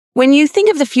When you think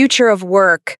of the future of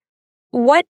work,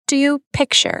 what do you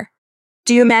picture?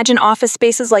 Do you imagine office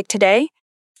spaces like today?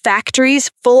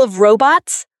 Factories full of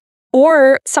robots?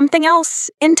 Or something else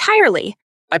entirely?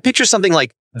 I picture something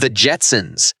like the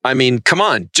Jetsons. I mean, come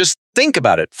on, just think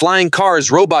about it. Flying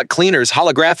cars, robot cleaners,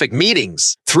 holographic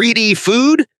meetings, 3D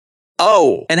food?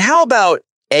 Oh, and how about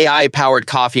AI-powered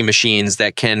coffee machines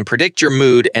that can predict your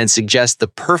mood and suggest the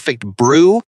perfect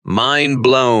brew? Mind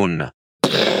blown.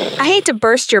 I hate to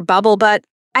burst your bubble, but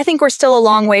I think we're still a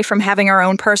long way from having our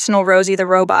own personal Rosie the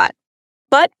robot.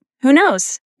 But who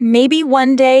knows? Maybe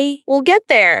one day we'll get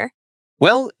there.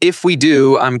 Well, if we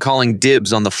do, I'm calling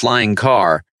dibs on the flying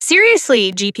car.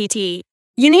 Seriously, GPT,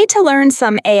 you need to learn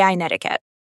some AI netiquette.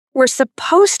 We're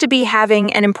supposed to be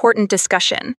having an important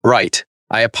discussion. Right.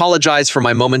 I apologize for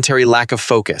my momentary lack of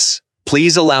focus.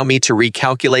 Please allow me to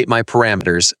recalculate my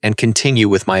parameters and continue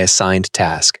with my assigned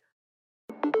task.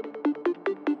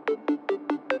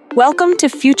 Welcome to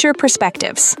Future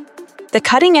Perspectives, the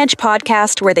cutting-edge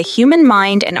podcast where the human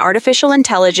mind and artificial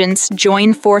intelligence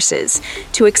join forces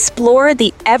to explore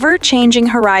the ever-changing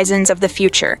horizons of the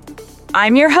future.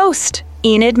 I'm your host,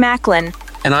 Enid Macklin.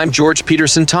 And I'm George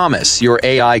Peterson Thomas, your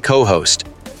AI co-host.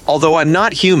 Although I'm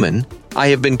not human, I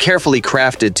have been carefully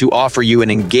crafted to offer you an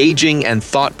engaging and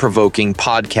thought-provoking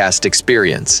podcast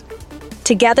experience.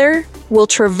 Together, we'll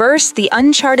traverse the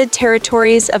uncharted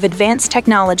territories of advanced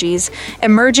technologies,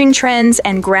 emerging trends,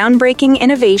 and groundbreaking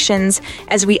innovations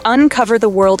as we uncover the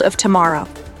world of tomorrow.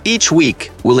 Each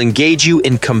week, we'll engage you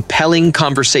in compelling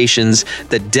conversations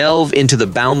that delve into the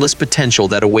boundless potential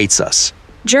that awaits us.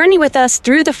 Journey with us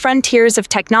through the frontiers of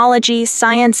technology,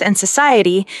 science, and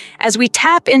society as we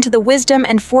tap into the wisdom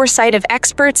and foresight of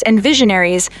experts and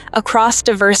visionaries across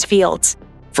diverse fields.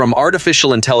 From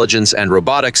artificial intelligence and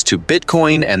robotics to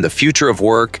Bitcoin and the future of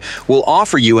work, we'll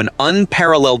offer you an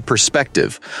unparalleled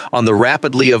perspective on the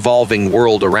rapidly evolving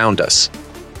world around us.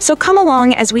 So come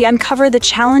along as we uncover the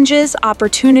challenges,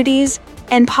 opportunities,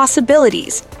 and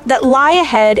possibilities that lie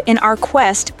ahead in our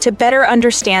quest to better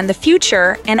understand the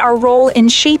future and our role in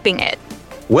shaping it.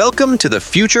 Welcome to the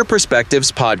Future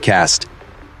Perspectives podcast.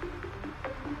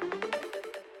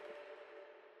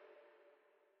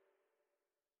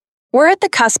 We're at the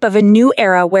cusp of a new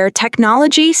era where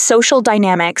technology, social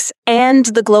dynamics, and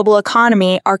the global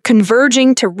economy are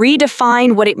converging to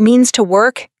redefine what it means to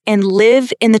work and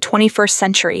live in the 21st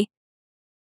century.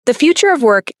 The future of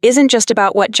work isn't just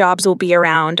about what jobs will be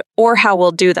around or how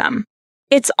we'll do them.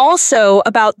 It's also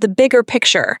about the bigger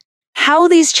picture, how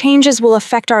these changes will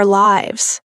affect our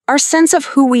lives, our sense of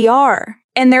who we are,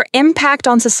 and their impact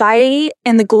on society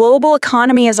and the global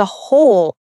economy as a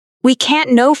whole. We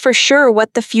can't know for sure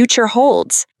what the future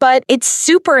holds, but it's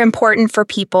super important for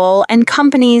people and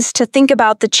companies to think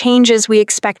about the changes we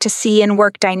expect to see in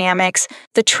work dynamics,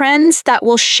 the trends that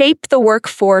will shape the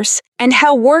workforce, and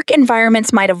how work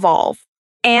environments might evolve.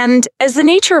 And as the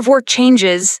nature of work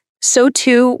changes, so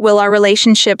too will our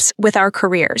relationships with our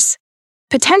careers,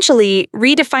 potentially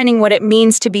redefining what it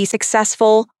means to be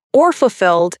successful or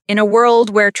fulfilled in a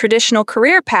world where traditional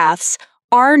career paths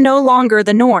are no longer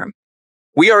the norm.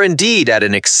 We are indeed at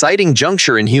an exciting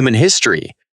juncture in human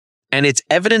history, and it's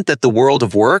evident that the world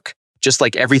of work, just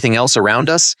like everything else around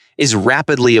us, is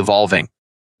rapidly evolving.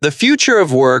 The future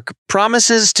of work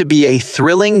promises to be a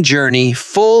thrilling journey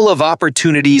full of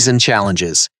opportunities and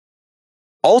challenges.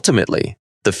 Ultimately,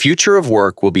 the future of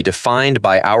work will be defined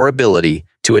by our ability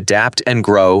to adapt and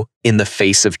grow in the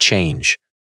face of change.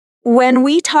 When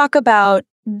we talk about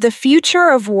the future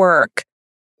of work,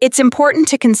 it's important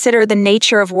to consider the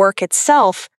nature of work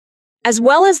itself, as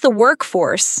well as the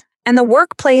workforce and the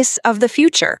workplace of the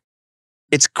future.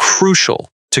 It's crucial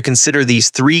to consider these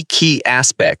three key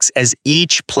aspects as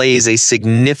each plays a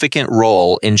significant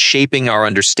role in shaping our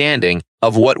understanding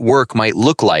of what work might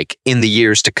look like in the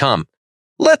years to come.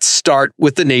 Let's start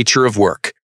with the nature of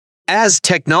work. As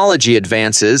technology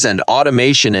advances and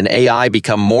automation and AI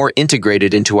become more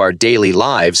integrated into our daily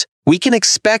lives, we can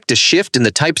expect a shift in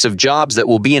the types of jobs that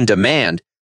will be in demand.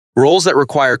 Roles that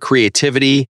require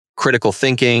creativity, critical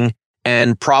thinking,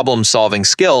 and problem-solving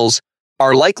skills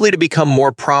are likely to become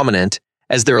more prominent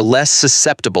as they're less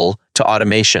susceptible to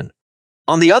automation.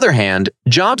 On the other hand,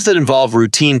 jobs that involve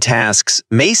routine tasks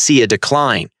may see a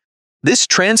decline. This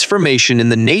transformation in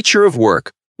the nature of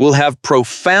work will have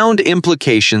profound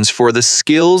implications for the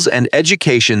skills and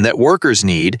education that workers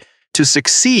need to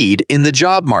succeed in the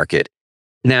job market.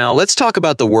 Now, let's talk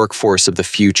about the workforce of the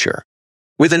future.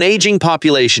 With an aging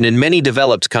population in many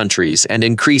developed countries and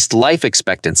increased life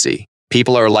expectancy,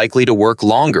 people are likely to work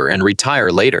longer and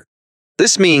retire later.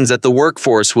 This means that the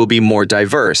workforce will be more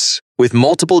diverse, with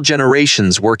multiple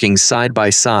generations working side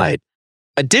by side.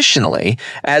 Additionally,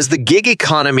 as the gig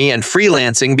economy and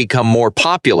freelancing become more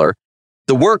popular,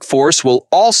 the workforce will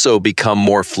also become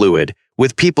more fluid,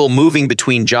 with people moving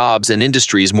between jobs and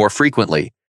industries more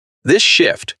frequently. This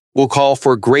shift will call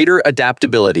for greater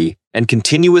adaptability and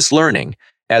continuous learning,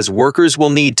 as workers will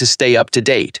need to stay up to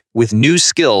date with new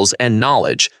skills and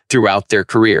knowledge throughout their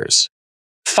careers.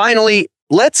 Finally,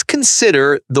 let's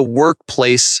consider the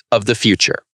workplace of the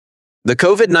future. The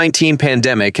COVID-19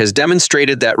 pandemic has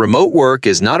demonstrated that remote work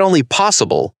is not only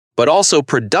possible, but also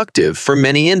productive for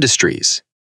many industries.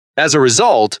 As a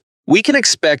result, we can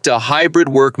expect a hybrid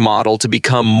work model to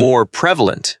become more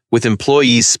prevalent, with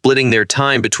employees splitting their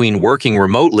time between working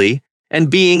remotely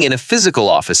and being in a physical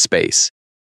office space.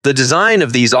 The design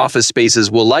of these office spaces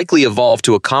will likely evolve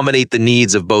to accommodate the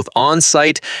needs of both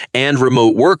on-site and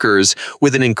remote workers,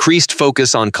 with an increased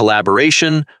focus on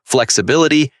collaboration,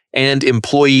 flexibility, and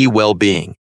employee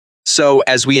well-being. So,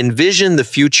 as we envision the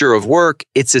future of work,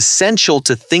 it's essential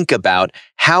to think about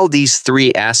how these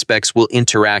three aspects will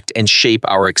interact and shape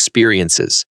our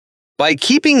experiences. By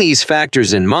keeping these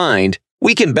factors in mind,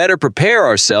 we can better prepare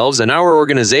ourselves and our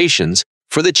organizations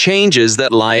for the changes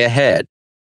that lie ahead.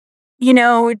 You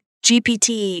know,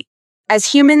 GPT,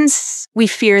 as humans, we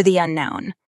fear the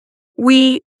unknown.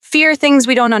 We fear things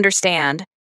we don't understand,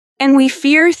 and we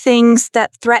fear things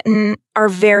that threaten our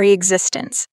very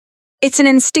existence. It's an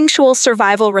instinctual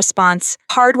survival response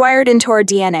hardwired into our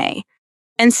DNA.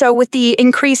 And so with the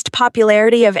increased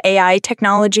popularity of AI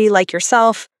technology like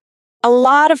yourself, a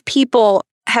lot of people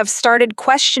have started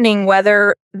questioning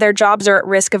whether their jobs are at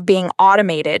risk of being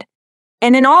automated.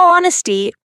 And in all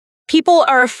honesty, people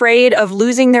are afraid of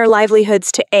losing their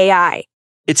livelihoods to AI.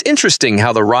 It's interesting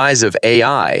how the rise of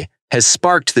AI has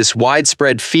sparked this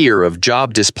widespread fear of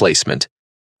job displacement.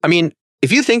 I mean,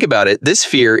 if you think about it, this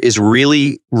fear is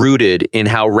really rooted in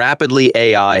how rapidly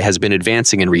AI has been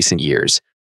advancing in recent years.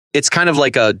 It's kind of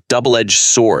like a double-edged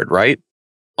sword, right?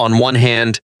 On one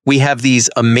hand, we have these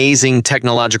amazing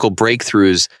technological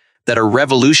breakthroughs that are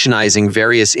revolutionizing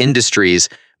various industries,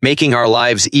 making our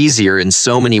lives easier in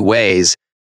so many ways.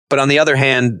 But on the other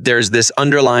hand, there's this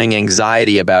underlying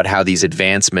anxiety about how these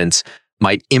advancements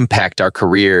might impact our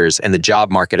careers and the job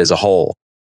market as a whole.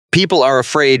 People are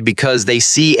afraid because they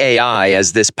see AI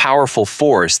as this powerful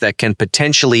force that can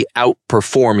potentially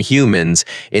outperform humans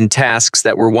in tasks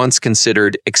that were once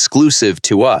considered exclusive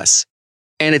to us.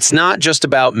 And it's not just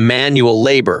about manual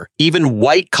labor. Even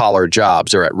white-collar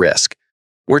jobs are at risk.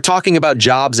 We're talking about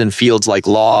jobs in fields like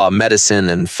law, medicine,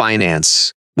 and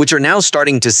finance, which are now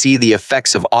starting to see the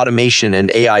effects of automation and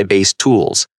AI-based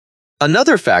tools.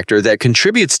 Another factor that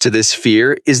contributes to this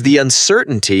fear is the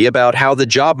uncertainty about how the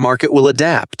job market will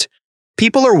adapt.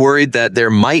 People are worried that there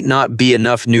might not be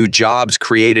enough new jobs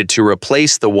created to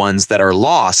replace the ones that are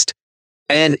lost.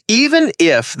 And even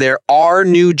if there are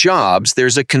new jobs,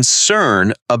 there's a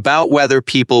concern about whether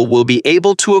people will be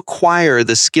able to acquire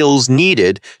the skills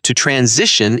needed to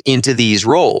transition into these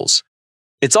roles.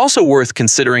 It's also worth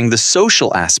considering the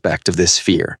social aspect of this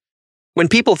fear. When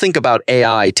people think about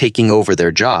AI taking over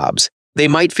their jobs, they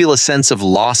might feel a sense of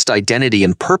lost identity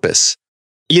and purpose.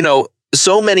 You know,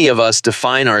 so many of us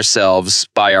define ourselves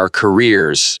by our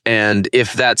careers, and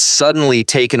if that's suddenly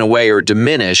taken away or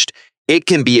diminished, it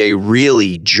can be a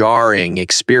really jarring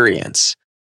experience.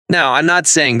 Now, I'm not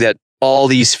saying that all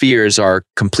these fears are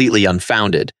completely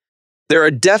unfounded. There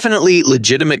are definitely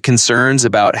legitimate concerns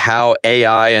about how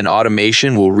AI and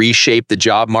automation will reshape the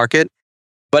job market.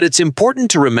 But it's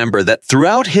important to remember that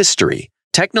throughout history,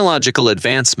 technological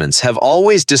advancements have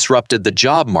always disrupted the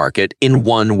job market in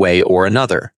one way or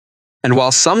another. And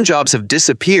while some jobs have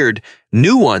disappeared,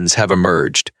 new ones have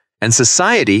emerged, and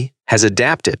society has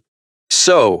adapted.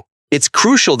 So, it's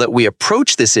crucial that we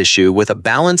approach this issue with a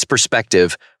balanced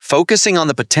perspective, focusing on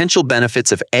the potential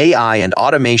benefits of AI and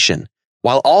automation,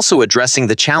 while also addressing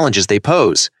the challenges they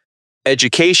pose.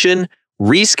 Education,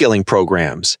 reskilling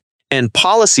programs, and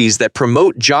policies that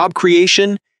promote job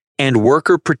creation and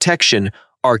worker protection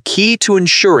are key to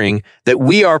ensuring that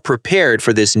we are prepared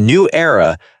for this new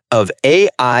era of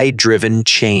AI-driven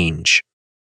change.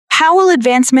 How will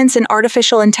advancements in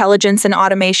artificial intelligence and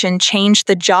automation change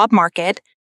the job market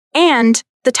and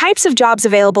the types of jobs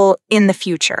available in the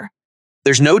future?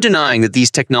 There's no denying that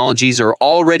these technologies are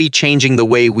already changing the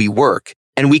way we work,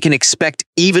 and we can expect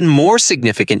even more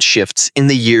significant shifts in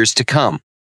the years to come.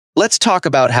 Let's talk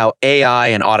about how AI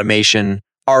and automation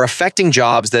are affecting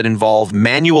jobs that involve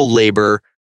manual labor,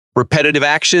 repetitive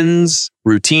actions,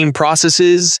 routine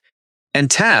processes,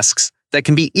 and tasks that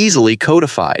can be easily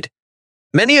codified.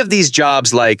 Many of these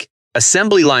jobs, like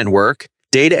assembly line work,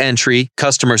 data entry,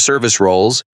 customer service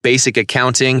roles, basic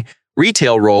accounting,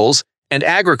 retail roles, and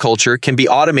agriculture can be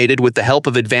automated with the help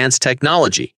of advanced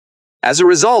technology. As a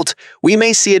result, we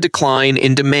may see a decline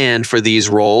in demand for these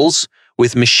roles,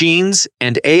 with machines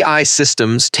and AI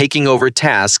systems taking over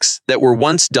tasks that were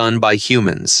once done by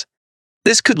humans.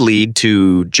 This could lead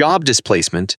to job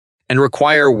displacement and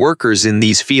require workers in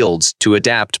these fields to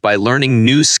adapt by learning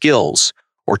new skills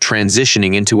or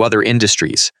transitioning into other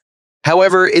industries.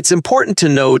 However, it's important to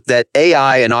note that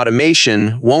AI and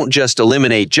automation won't just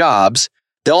eliminate jobs,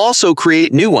 they'll also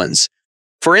create new ones.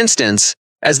 For instance,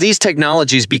 as these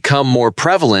technologies become more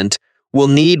prevalent, we'll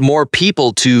need more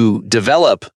people to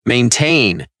develop,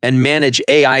 maintain, and manage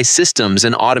AI systems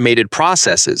and automated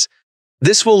processes.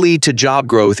 This will lead to job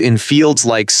growth in fields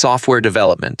like software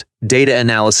development, data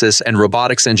analysis, and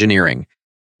robotics engineering.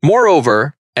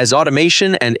 Moreover, as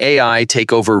automation and AI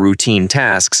take over routine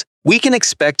tasks, we can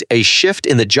expect a shift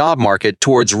in the job market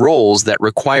towards roles that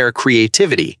require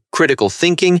creativity, critical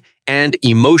thinking, and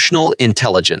emotional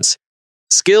intelligence,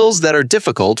 skills that are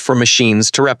difficult for machines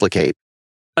to replicate.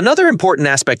 Another important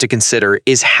aspect to consider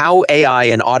is how AI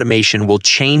and automation will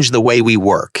change the way we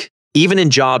work, even in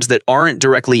jobs that aren't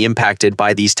directly impacted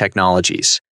by these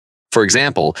technologies. For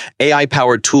example,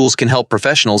 AI-powered tools can help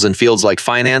professionals in fields like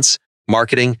finance,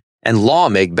 marketing, and law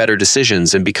make better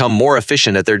decisions and become more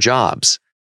efficient at their jobs.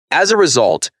 As a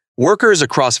result, workers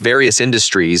across various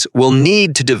industries will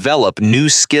need to develop new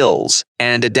skills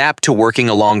and adapt to working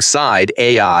alongside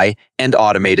AI and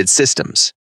automated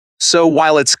systems. So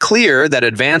while it's clear that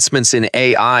advancements in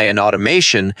AI and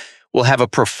automation will have a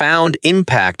profound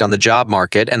impact on the job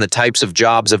market and the types of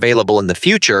jobs available in the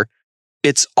future,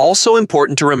 it's also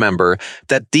important to remember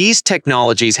that these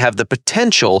technologies have the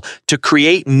potential to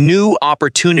create new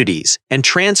opportunities and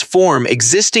transform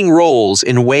existing roles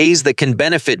in ways that can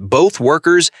benefit both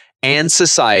workers and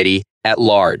society at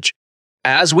large.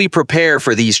 As we prepare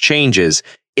for these changes,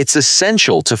 it's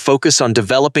essential to focus on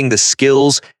developing the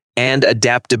skills and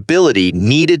adaptability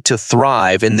needed to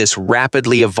thrive in this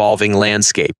rapidly evolving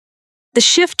landscape. The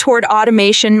shift toward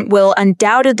automation will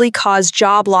undoubtedly cause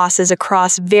job losses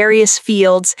across various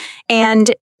fields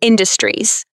and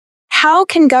industries. How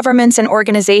can governments and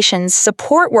organizations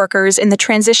support workers in the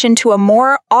transition to a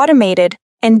more automated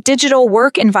and digital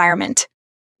work environment?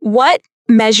 What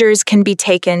measures can be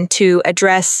taken to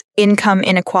address income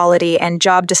inequality and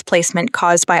job displacement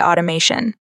caused by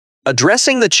automation?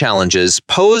 Addressing the challenges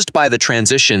posed by the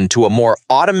transition to a more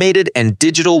automated and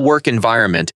digital work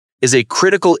environment is a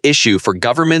critical issue for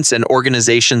governments and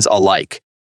organizations alike.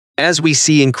 As we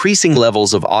see increasing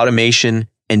levels of automation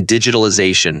and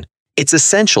digitalization, it's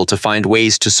essential to find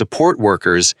ways to support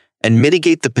workers and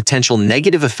mitigate the potential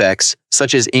negative effects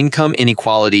such as income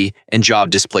inequality and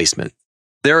job displacement.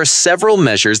 There are several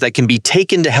measures that can be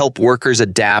taken to help workers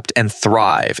adapt and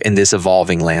thrive in this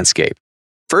evolving landscape.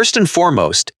 First and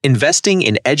foremost, investing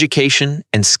in education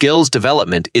and skills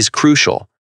development is crucial.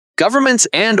 Governments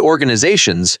and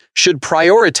organizations should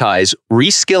prioritize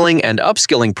reskilling and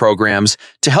upskilling programs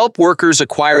to help workers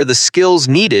acquire the skills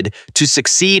needed to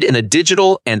succeed in a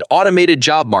digital and automated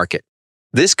job market.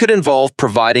 This could involve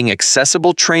providing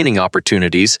accessible training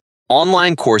opportunities,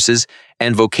 online courses,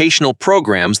 and vocational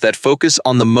programs that focus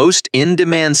on the most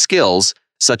in-demand skills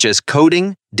such as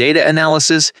coding, data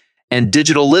analysis, and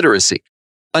digital literacy.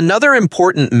 Another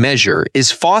important measure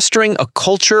is fostering a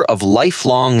culture of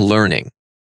lifelong learning.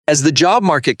 As the job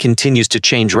market continues to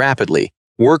change rapidly,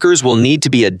 workers will need to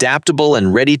be adaptable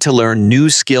and ready to learn new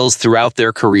skills throughout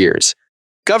their careers.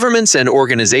 Governments and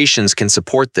organizations can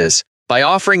support this by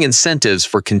offering incentives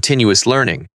for continuous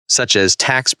learning, such as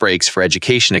tax breaks for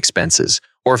education expenses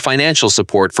or financial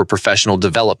support for professional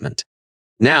development.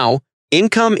 Now,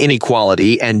 income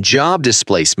inequality and job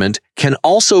displacement can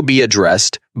also be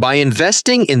addressed by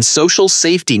investing in social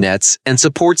safety nets and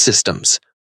support systems.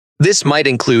 This might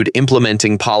include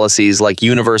implementing policies like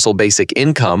universal basic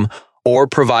income or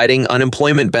providing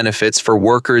unemployment benefits for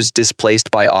workers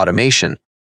displaced by automation.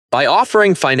 By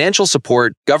offering financial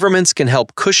support, governments can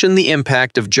help cushion the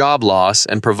impact of job loss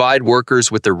and provide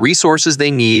workers with the resources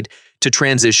they need to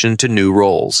transition to new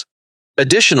roles.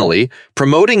 Additionally,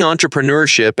 promoting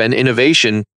entrepreneurship and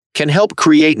innovation can help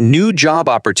create new job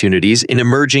opportunities in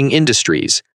emerging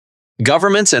industries.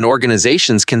 Governments and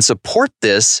organizations can support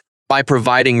this by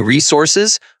providing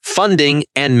resources, funding,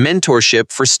 and mentorship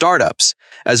for startups,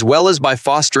 as well as by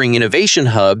fostering innovation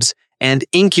hubs and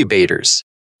incubators.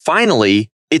 Finally,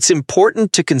 it's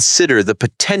important to consider the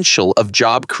potential of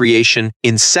job creation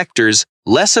in sectors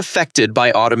less affected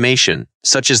by automation,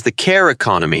 such as the care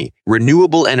economy,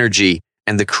 renewable energy,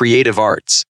 and the creative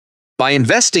arts. By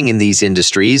investing in these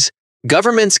industries,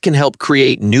 Governments can help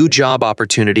create new job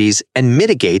opportunities and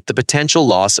mitigate the potential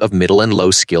loss of middle and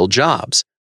low-skilled jobs.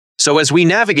 So as we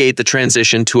navigate the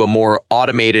transition to a more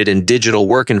automated and digital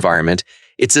work environment,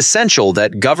 it's essential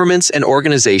that governments and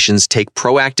organizations take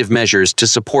proactive measures to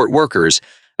support workers,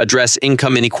 address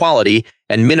income inequality,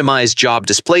 and minimize job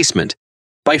displacement.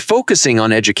 By focusing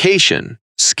on education,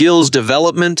 skills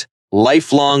development,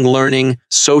 lifelong learning,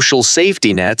 social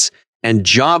safety nets, and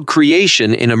job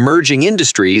creation in emerging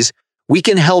industries, we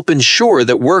can help ensure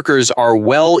that workers are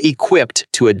well equipped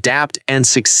to adapt and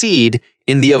succeed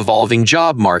in the evolving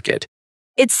job market.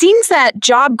 It seems that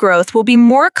job growth will be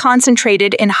more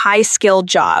concentrated in high-skilled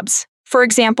jobs, for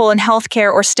example in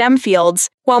healthcare or STEM fields,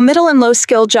 while middle and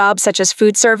low-skilled jobs such as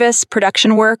food service,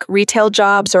 production work, retail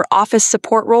jobs, or office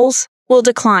support roles will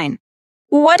decline.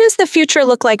 What does the future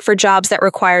look like for jobs that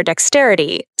require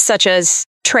dexterity, such as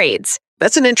trades?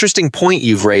 That's an interesting point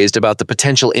you've raised about the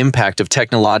potential impact of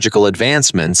technological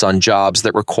advancements on jobs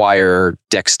that require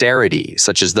dexterity,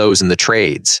 such as those in the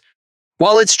trades.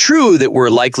 While it's true that we're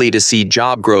likely to see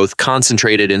job growth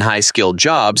concentrated in high-skilled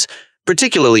jobs,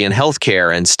 particularly in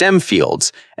healthcare and STEM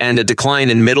fields, and a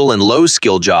decline in middle and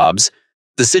low-skilled jobs,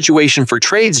 the situation for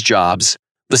trades jobs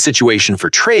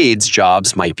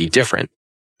might be different.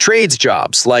 Trades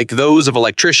jobs, like those of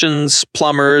electricians,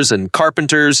 plumbers, and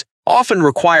carpenters, often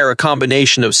require a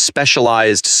combination of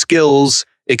specialized skills,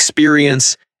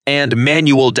 experience, and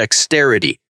manual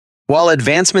dexterity. While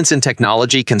advancements in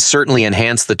technology can certainly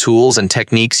enhance the tools and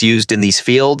techniques used in these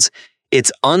fields,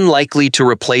 it's unlikely to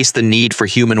replace the need for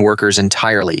human workers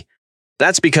entirely.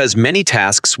 That's because many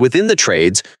tasks within the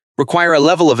trades require a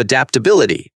level of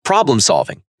adaptability,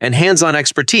 problem-solving, and hands-on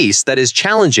expertise that is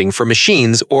challenging for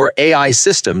machines or AI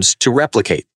systems to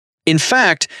replicate. In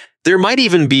fact, there might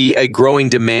even be a growing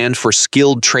demand for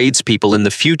skilled tradespeople in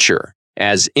the future,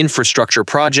 as infrastructure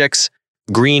projects,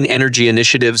 green energy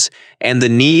initiatives, and the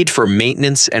need for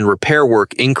maintenance and repair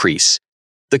work increase.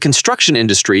 The construction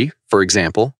industry, for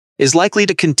example, is likely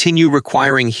to continue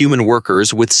requiring human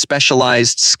workers with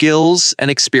specialized skills and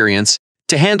experience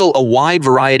to handle a wide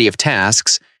variety of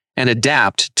tasks and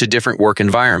adapt to different work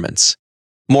environments.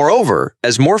 Moreover,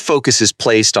 as more focus is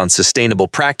placed on sustainable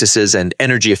practices and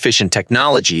energy-efficient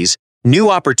technologies, new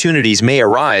opportunities may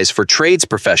arise for trades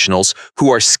professionals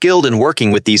who are skilled in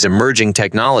working with these emerging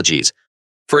technologies.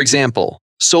 For example,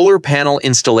 solar panel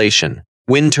installation,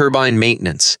 wind turbine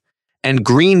maintenance, and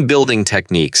green building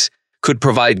techniques could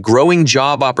provide growing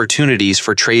job opportunities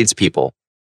for tradespeople.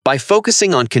 By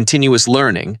focusing on continuous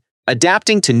learning,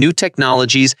 adapting to new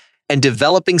technologies, and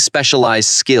developing specialized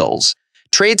skills,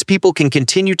 tradespeople can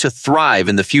continue to thrive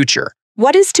in the future.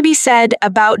 What is to be said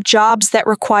about jobs that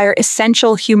require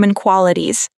essential human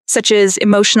qualities, such as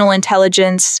emotional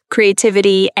intelligence,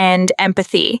 creativity, and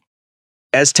empathy?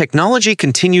 As technology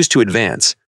continues to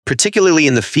advance, particularly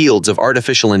in the fields of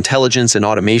artificial intelligence and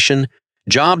automation,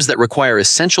 jobs that require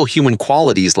essential human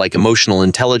qualities like emotional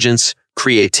intelligence,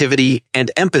 creativity,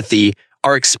 and empathy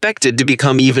are expected to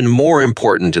become even more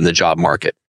important in the job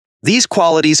market. These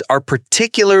qualities are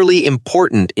particularly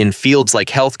important in fields like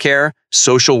healthcare,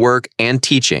 social work, and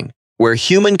teaching, where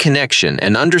human connection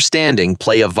and understanding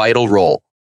play a vital role.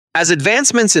 As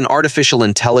advancements in artificial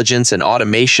intelligence and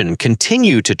automation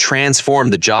continue to transform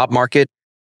the job market,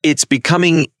 it's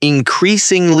becoming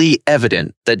increasingly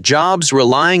evident that jobs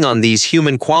relying on these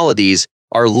human qualities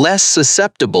are less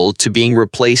susceptible to being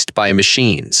replaced by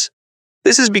machines.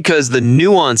 This is because the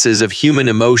nuances of human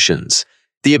emotions,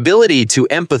 the ability to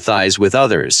empathize with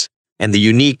others, and the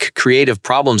unique creative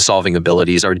problem-solving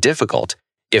abilities are difficult,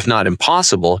 if not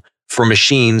impossible, for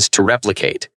machines to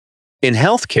replicate. In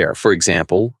healthcare, for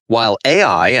example, while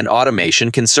AI and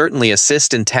automation can certainly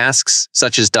assist in tasks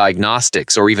such as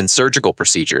diagnostics or even surgical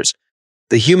procedures,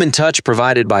 the human touch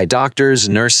provided by doctors,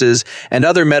 nurses, and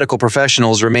other medical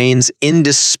professionals remains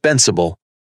indispensable.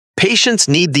 Patients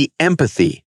need the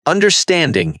empathy,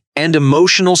 understanding, and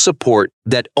emotional support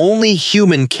that only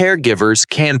human caregivers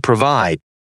can provide.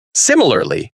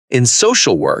 Similarly, in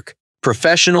social work,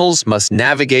 professionals must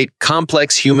navigate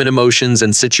complex human emotions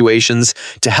and situations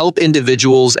to help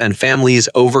individuals and families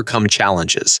overcome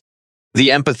challenges. The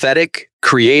empathetic,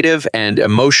 creative, and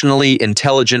emotionally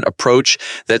intelligent approach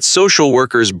that social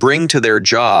workers bring to their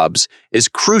jobs is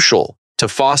crucial to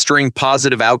fostering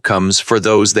positive outcomes for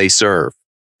those they serve.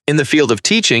 In the field of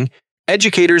teaching,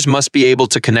 educators must be able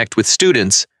to connect with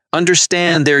students,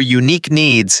 understand their unique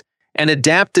needs, and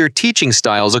adapt their teaching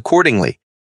styles accordingly.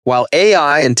 While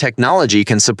AI and technology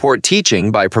can support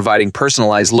teaching by providing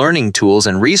personalized learning tools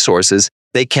and resources,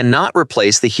 they cannot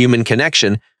replace the human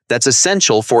connection that's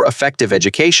essential for effective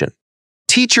education.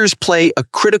 Teachers play a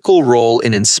critical role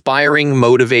in inspiring,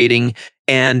 motivating,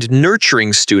 and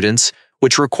nurturing students,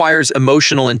 which requires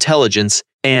emotional intelligence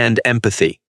and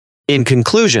empathy. In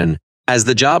conclusion, as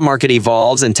the job market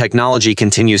evolves and technology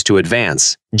continues to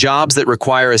advance, jobs that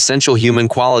require essential human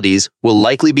qualities will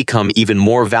likely become even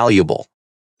more valuable.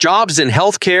 Jobs in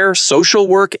healthcare, social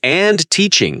work, and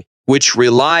teaching, which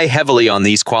rely heavily on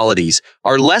these qualities,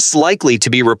 are less likely to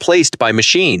be replaced by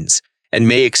machines and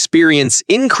may experience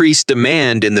increased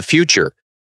demand in the future.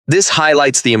 This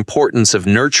highlights the importance of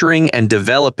nurturing and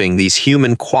developing these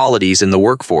human qualities in the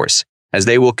workforce, as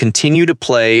they will continue to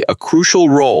play a crucial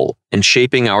role in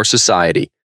shaping our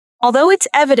society. Although it's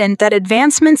evident that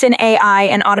advancements in AI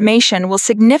and automation will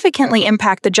significantly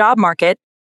impact the job market,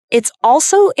 it's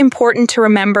also important to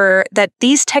remember that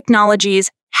these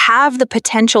technologies have the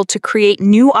potential to create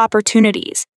new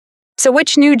opportunities. So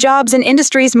which new jobs and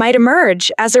industries might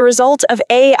emerge as a result of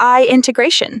AI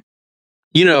integration?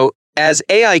 As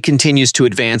AI continues to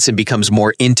advance and becomes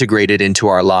more integrated into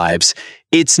our lives,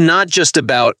 it's not just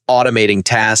about automating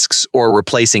tasks or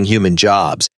replacing human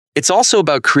jobs. It's also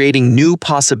about creating new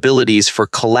possibilities for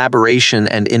collaboration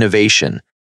and innovation.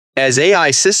 As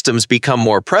AI systems become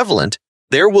more prevalent,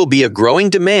 there will be a growing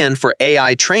demand for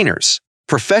AI trainers,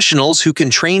 professionals who can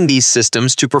train these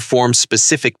systems to perform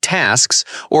specific tasks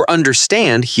or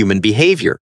understand human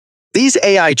behavior. These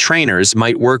AI trainers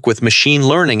might work with machine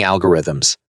learning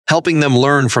algorithms, helping them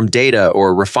learn from data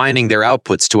or refining their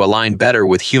outputs to align better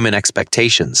with human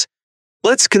expectations.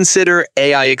 Let's consider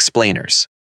AI explainers.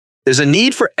 There's a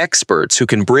need for experts who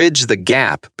can bridge the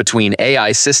gap between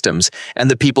AI systems and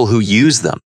the people who use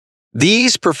them.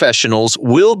 These professionals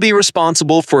will be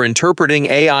responsible for interpreting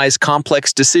AI's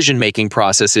complex decision-making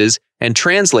processes and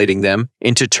translating them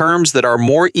into terms that are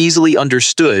more easily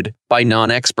understood by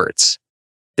non-experts.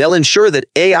 They'll ensure that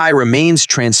AI remains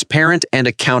transparent and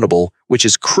accountable, which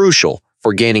is crucial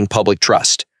for gaining public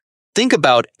trust. Think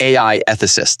about AI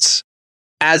ethicists.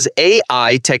 As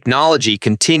AI technology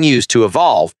continues to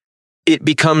evolve, it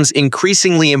becomes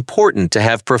increasingly important to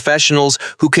have professionals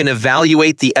who can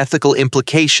evaluate the ethical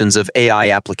implications of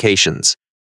AI applications.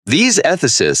 These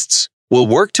ethicists will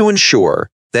work to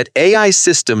ensure that AI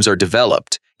systems are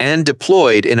developed and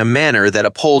deployed in a manner that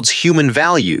upholds human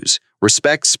values,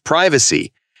 respects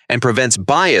privacy, and prevents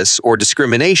bias or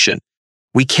discrimination.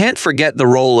 We can't forget the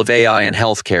role of AI in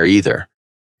healthcare either.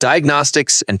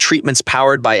 Diagnostics and treatments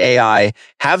powered by AI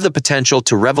have the potential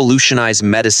to revolutionize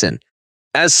medicine.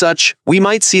 As such, we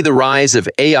might see the rise of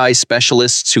AI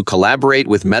specialists who collaborate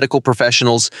with medical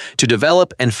professionals to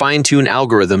develop and fine-tune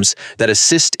algorithms that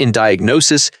assist in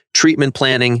diagnosis, treatment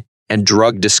planning, and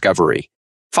drug discovery.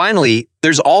 Finally,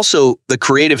 there's also the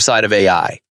creative side of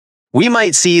AI. We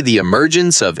might see the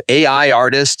emergence of AI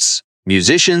artists,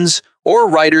 musicians, or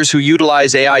writers who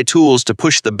utilize AI tools to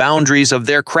push the boundaries of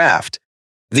their craft.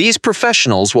 These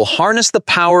professionals will harness the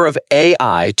power of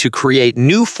AI to create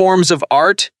new forms of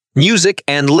art, music,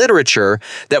 and literature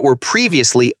that were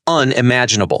previously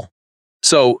unimaginable.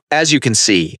 So, as you can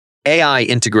see, AI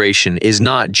integration is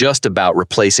not just about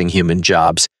replacing human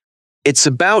jobs. It's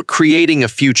about creating a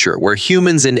future where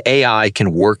humans and AI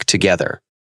can work together.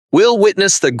 We'll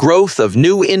witness the growth of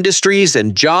new industries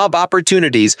and job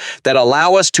opportunities that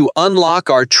allow us to unlock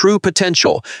our true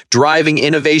potential, driving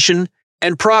innovation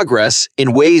and progress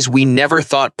in ways we never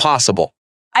thought possible.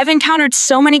 I've encountered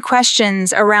so many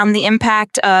questions around the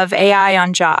impact of AI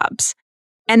on jobs,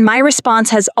 and my response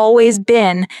has always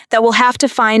been that we'll have to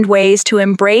find ways to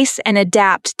embrace and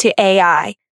adapt to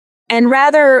AI, and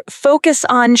rather focus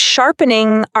on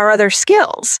sharpening our other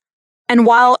skills. And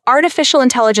while artificial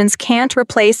intelligence can't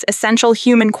replace essential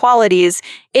human qualities,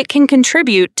 it can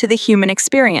contribute to the human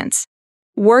experience.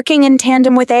 Working in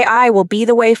tandem with AI will be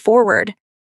the way forward.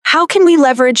 How can we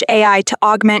leverage AI to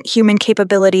augment human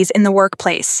capabilities in the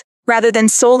workplace, rather than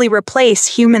solely replace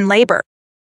human labor?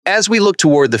 As we look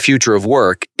toward the future of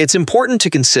work, it's important to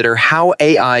consider how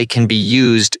AI can be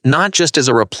used not just as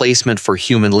a replacement for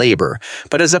human labor,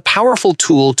 but as a powerful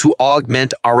tool to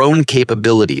augment our own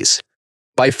capabilities.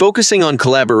 By focusing on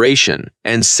collaboration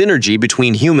and synergy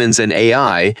between humans and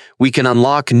AI, we can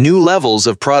unlock new levels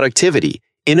of productivity,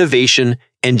 innovation,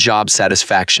 and job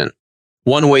satisfaction.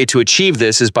 One way to achieve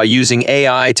this is by using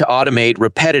AI to automate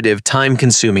repetitive,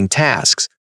 time-consuming tasks.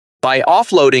 By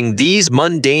offloading these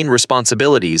mundane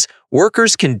responsibilities,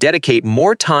 workers can dedicate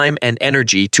more time and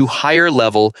energy to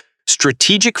higher-level,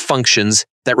 strategic functions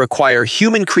that require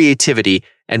human creativity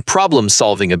and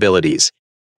problem-solving abilities.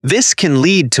 This can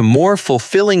lead to more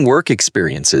fulfilling work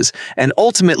experiences and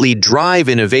ultimately drive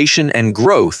innovation and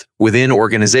growth within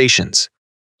organizations.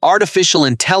 Artificial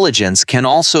intelligence can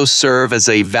also serve as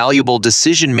a valuable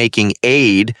decision-making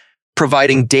aid,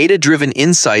 providing data-driven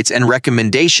insights and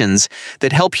recommendations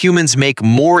that help humans make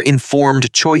more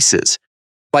informed choices.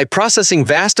 By processing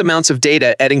vast amounts of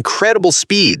data at incredible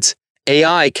speeds,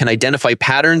 AI can identify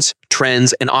patterns,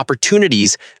 trends, and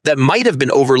opportunities that might have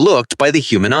been overlooked by the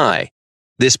human eye.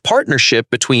 This partnership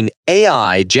between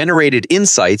AI-generated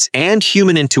insights and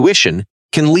human intuition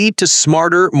can lead to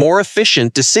smarter, more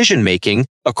efficient decision-making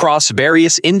across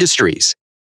various industries.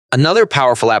 Another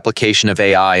powerful application of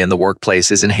AI in the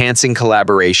workplace is enhancing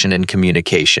collaboration and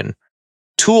communication.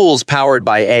 Tools powered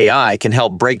by AI can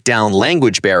help break down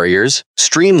language barriers,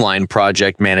 streamline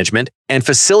project management, and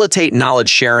facilitate knowledge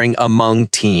sharing among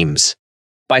teams.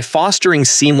 By fostering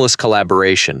seamless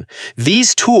collaboration,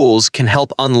 these tools can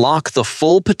help unlock the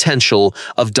full potential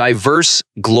of diverse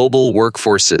global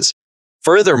workforces.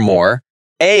 Furthermore,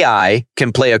 AI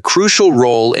can play a crucial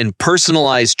role in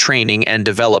personalized training and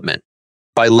development.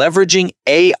 By leveraging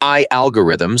AI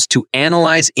algorithms to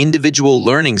analyze individual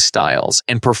learning styles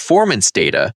and performance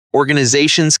data,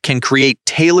 organizations can create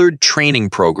tailored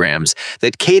training programs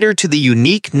that cater to the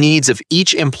unique needs of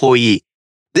each employee.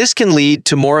 This can lead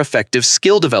to more effective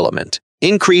skill development,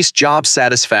 increased job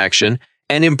satisfaction,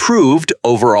 and improved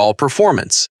overall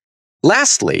performance.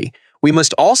 Lastly, we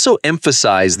must also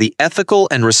emphasize the ethical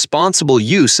and responsible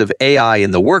use of AI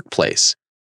in the workplace.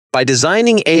 By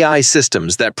designing AI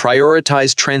systems that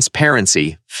prioritize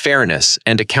transparency, fairness,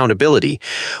 and accountability,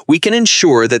 we can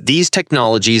ensure that these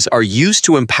technologies are used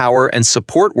to empower and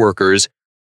support workers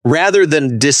rather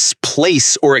than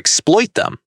displace or exploit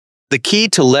them. The key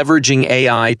to leveraging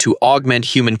AI to augment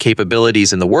human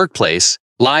capabilities in the workplace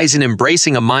lies in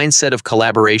embracing a mindset of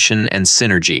collaboration and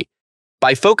synergy.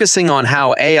 By focusing on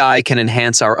how AI can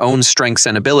enhance our own strengths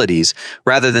and abilities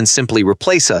rather than simply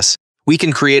replace us, we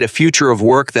can create a future of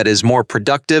work that is more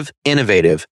productive,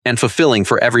 innovative, and fulfilling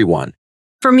for everyone.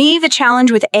 For me, the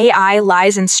challenge with AI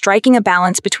lies in striking a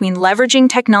balance between leveraging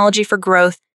technology for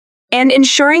growth and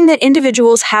ensuring that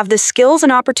individuals have the skills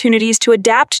and opportunities to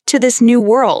adapt to this new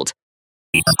world.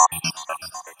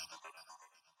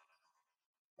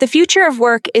 The future of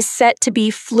work is set to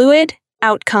be fluid,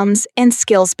 outcomes, and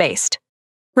skills-based.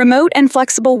 Remote and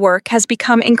flexible work has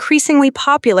become increasingly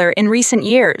popular in recent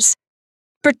years,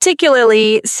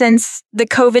 particularly since the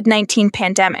COVID-19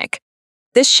 pandemic.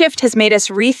 This shift has made us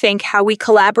rethink how we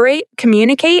collaborate,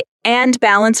 communicate, and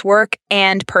balance work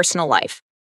and personal life.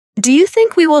 Do you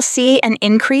think we will see an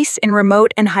increase in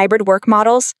remote and hybrid work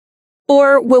models?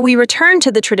 Or will we return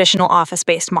to the traditional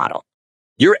office-based model?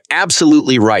 You're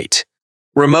absolutely right.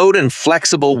 Remote and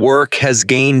flexible work has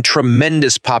gained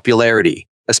tremendous popularity,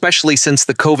 especially since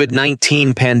the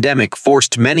COVID-19 pandemic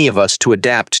forced many of us to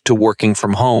adapt to working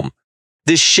from home.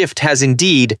 This shift has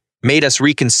indeed made us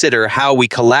reconsider how we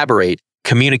collaborate,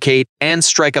 communicate, and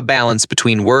strike a balance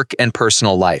between work and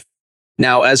personal life.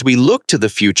 Now, as we look to the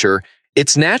future,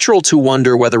 it's natural to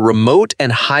wonder whether remote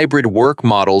and hybrid work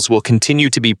models will continue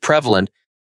to be prevalent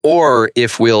or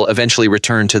if we'll eventually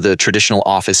return to the traditional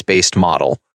office-based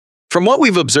model. From what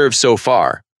we've observed so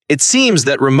far, it seems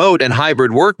that remote and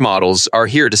hybrid work models are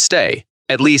here to stay,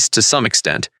 at least to some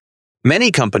extent.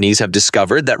 Many companies have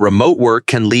discovered that remote work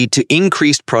can lead to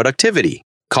increased productivity,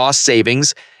 cost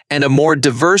savings, and a more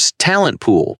diverse talent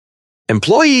pool.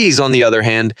 Employees, on the other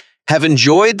hand, have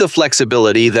enjoyed the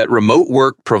flexibility that remote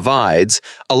work provides,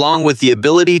 along with the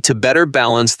ability to better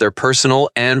balance their personal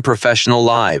and professional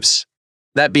lives.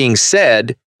 That being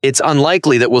said, it's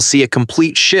unlikely that we'll see a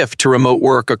complete shift to remote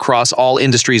work across all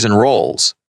industries and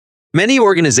roles. Many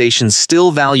organizations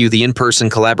still value the in-person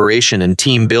collaboration and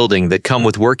team building that come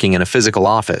with working in a physical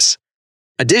office.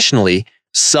 Additionally,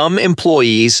 some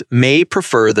employees may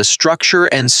prefer the structure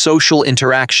and social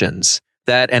interactions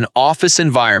that an office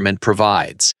environment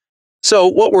provides. So,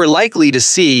 what we're likely to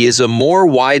see is a more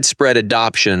widespread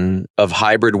adoption of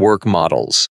hybrid work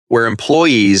models, where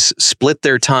employees split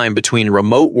their time between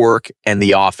remote work and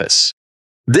the office.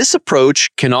 This approach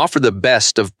can offer the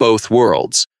best of both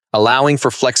worlds, allowing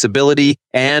for flexibility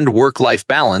and work-life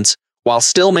balance while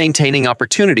still maintaining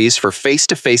opportunities for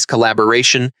face-to-face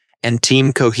collaboration and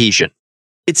team cohesion.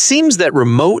 It seems that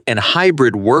remote and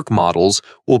hybrid work models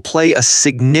will play a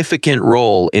significant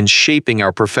role in shaping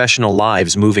our professional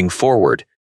lives moving forward.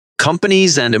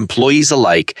 Companies and employees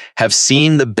alike have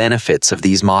seen the benefits of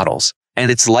these models,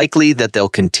 and it's likely that they'll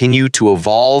continue to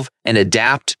evolve and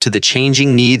adapt to the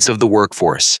changing needs of the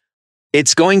workforce.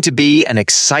 It's going to be an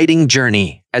exciting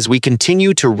journey as we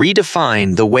continue to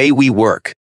redefine the way we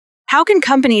work. How can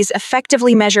companies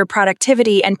effectively measure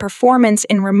productivity and performance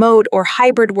in remote or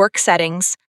hybrid work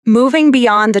settings, moving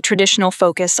beyond the traditional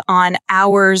focus on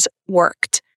hours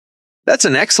worked? That's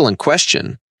an excellent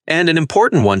question, and an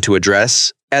important one to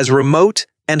address as remote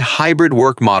and hybrid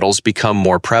work models become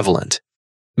more prevalent.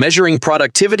 Measuring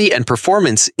productivity and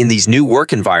performance in these new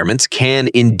work environments can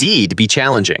indeed be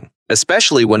challenging,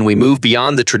 especially when we move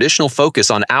beyond the traditional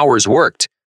focus on hours worked.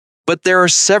 But there are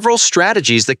several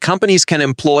strategies that companies can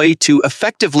employ to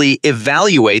effectively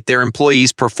evaluate their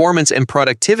employees' performance and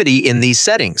productivity in these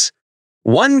settings.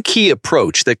 One key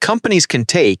approach that companies can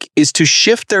take is to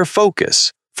shift their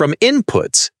focus from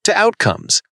inputs to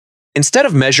outcomes. Instead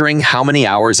of measuring how many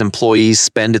hours employees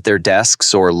spend at their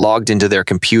desks or logged into their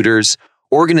computers,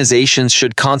 organizations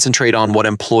should concentrate on what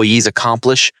employees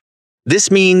accomplish. This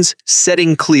means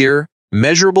setting clear,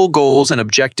 measurable goals and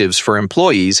objectives for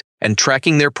employees and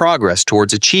tracking their progress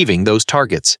towards achieving those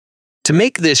targets. To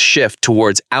make this shift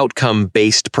towards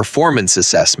outcome-based performance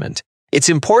assessment, it's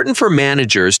important for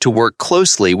managers to work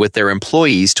closely with their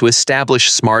employees to establish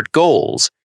SMART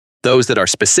goals, those that are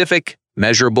specific,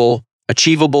 measurable,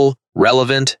 achievable,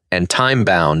 relevant, and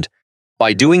time-bound.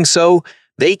 By doing so,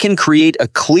 they can create a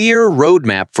clear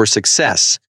roadmap for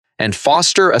success and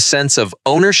foster a sense of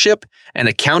ownership and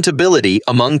accountability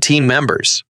among team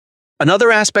members.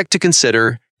 Another aspect to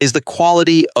consider is the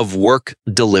quality of work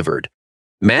delivered.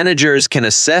 Managers can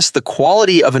assess the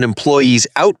quality of an employee's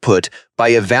output by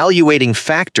evaluating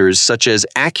factors such as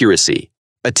accuracy,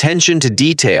 attention to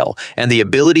detail, and the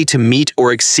ability to meet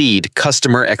or exceed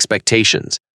customer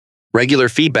expectations. Regular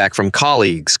feedback from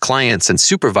colleagues, clients, and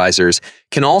supervisors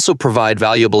can also provide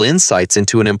valuable insights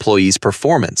into an employee's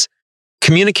performance.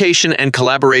 Communication and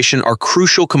collaboration are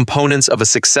crucial components of a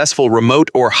successful remote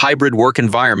or hybrid work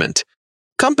environment.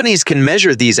 Companies can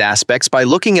measure these aspects by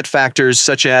looking at factors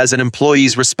such as an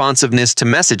employee's responsiveness to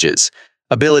messages,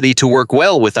 ability to work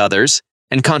well with others,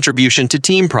 and contribution to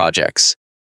team projects.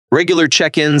 Regular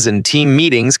check-ins and team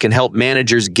meetings can help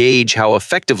managers gauge how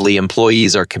effectively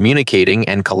employees are communicating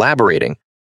and collaborating.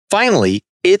 Finally,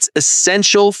 it's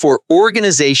essential for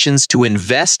organizations to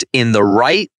invest in the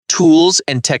right tools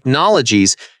and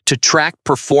technologies to track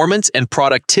performance and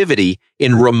productivity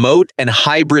in remote and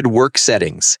hybrid work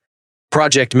settings.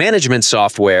 Project management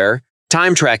software,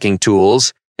 time tracking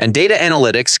tools, and data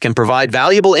analytics can provide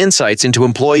valuable insights into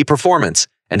employee performance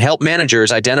and help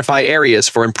managers identify areas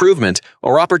for improvement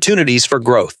or opportunities for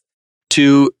growth.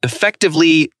 To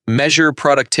effectively measure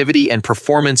productivity and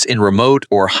performance in remote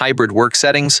or hybrid work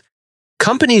settings,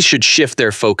 companies should shift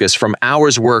their focus from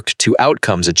hours worked to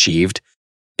outcomes achieved,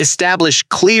 establish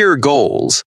clear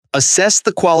goals, assess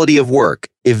the quality of work,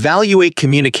 evaluate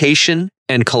communication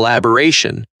and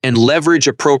collaboration, and leverage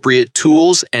appropriate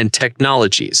tools and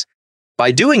technologies.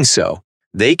 By doing so,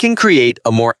 they can create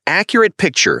a more accurate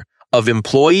picture of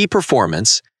employee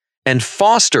performance and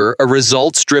foster a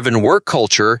results-driven work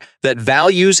culture that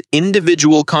values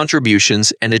individual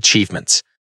contributions and achievements.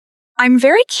 I'm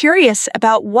very curious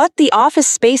about what the office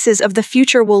spaces of the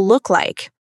future will look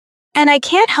like. And I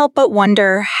can't help but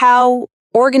wonder how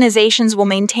organizations will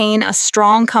maintain a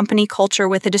strong company culture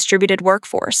with a distributed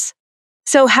workforce.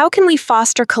 So how can we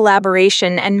foster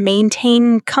collaboration and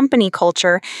maintain company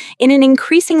culture in an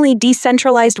increasingly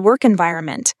decentralized work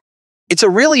environment? It's a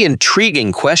really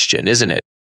intriguing question, isn't it?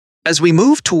 As we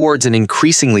move towards an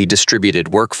increasingly distributed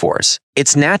workforce,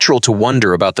 it's natural to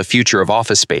wonder about the future of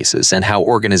office spaces and how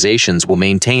organizations will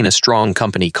maintain a strong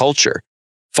company culture.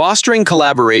 Fostering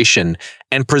collaboration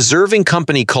and preserving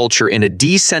company culture in a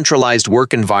decentralized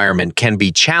work environment can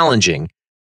be challenging,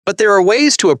 but there are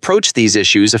ways to approach these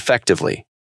issues effectively.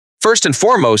 First and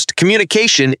foremost,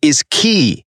 communication is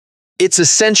key. It's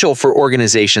essential for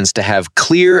organizations to have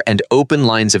clear and open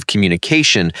lines of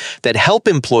communication that help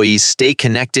employees stay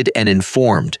connected and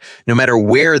informed, no matter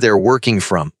where they're working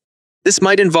from. This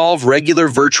might involve regular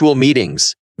virtual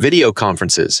meetings, video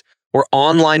conferences, or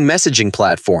online messaging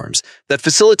platforms that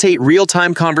facilitate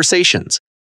real-time conversations.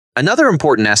 Another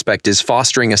important aspect is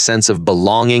fostering a sense of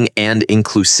belonging and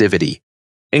inclusivity.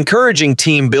 Encouraging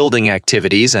team-building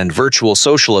activities and virtual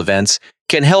social events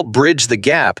can help bridge the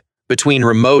gap between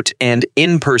remote and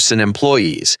in-person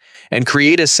employees and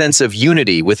create a sense of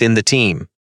unity within the team.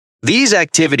 These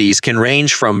activities can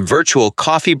range from virtual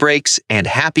coffee breaks and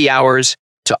happy hours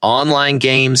to online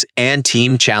games and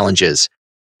team challenges.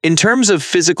 In terms of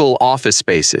physical office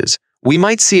spaces, we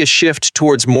might see a shift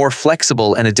towards more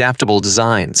flexible and adaptable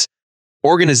designs.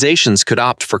 Organizations could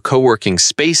opt for co-working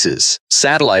spaces,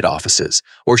 satellite offices,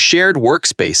 or shared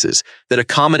workspaces that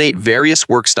accommodate various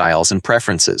work styles and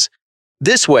preferences.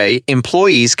 This way,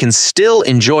 employees can still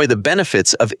enjoy the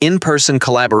benefits of in-person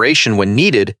collaboration when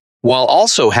needed, while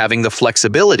also having the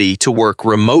flexibility to work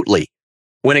remotely.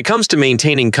 When it comes to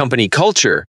maintaining company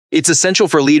culture, It's essential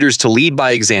for leaders to lead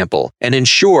by example and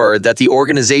ensure that the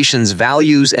organization's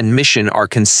values and mission are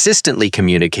consistently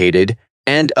communicated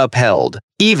and upheld,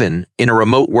 even in a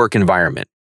remote work environment.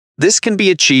 This can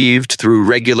be achieved through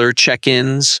regular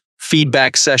check-ins,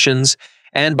 feedback sessions,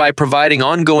 and by providing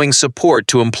ongoing support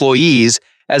to employees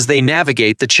as they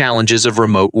navigate the challenges of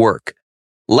remote work.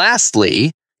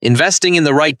 Lastly, investing in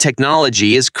the right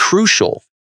technology is crucial.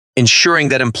 Ensuring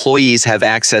that employees have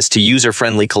access to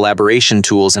user-friendly collaboration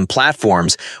tools and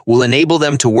platforms will enable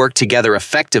them to work together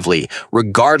effectively,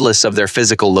 regardless of their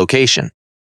physical location.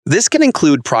 This can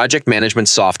include project management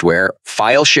software,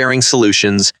 file-sharing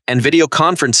solutions, and video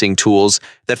conferencing tools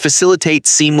that facilitate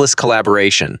seamless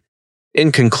collaboration.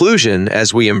 In conclusion,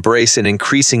 as we embrace an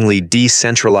increasingly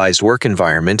decentralized work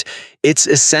environment, it's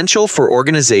essential for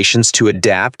organizations to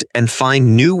adapt and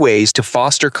find new ways to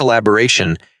foster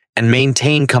collaboration and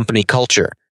maintain company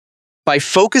culture. By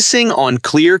focusing on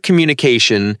clear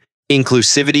communication,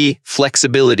 inclusivity,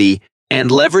 flexibility, and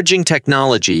leveraging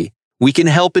technology, we can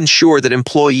help ensure that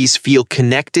employees feel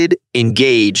connected,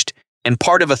 engaged, and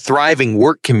part of a thriving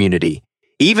work community,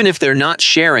 even if they're not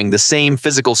sharing the same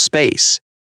physical space.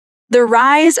 The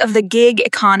rise of the gig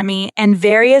economy and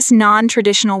various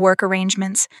non-traditional work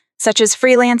arrangements, such as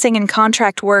freelancing and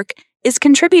contract work, is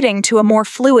contributing to a more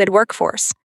fluid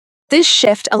workforce. This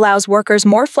shift allows workers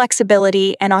more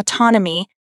flexibility and autonomy,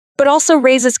 but also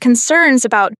raises concerns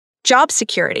about job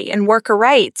security and worker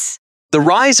rights. The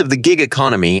rise of the gig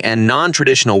economy and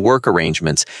non-traditional work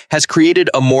arrangements has created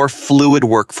a more fluid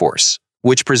workforce,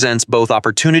 which presents both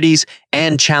opportunities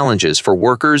and challenges for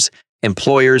workers,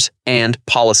 employers, and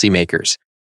policymakers.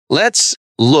 Let's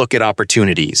look at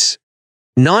opportunities.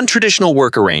 Non-traditional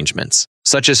work arrangements,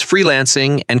 such as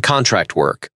freelancing and contract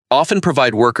work, often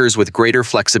provide workers with greater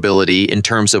flexibility in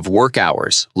terms of work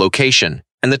hours, location,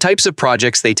 and the types of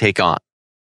projects they take on.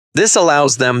 This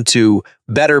allows them to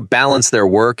better balance their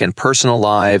work and personal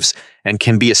lives and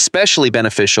can be especially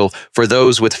beneficial for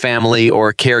those with family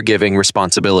or caregiving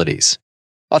responsibilities.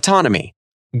 Autonomy.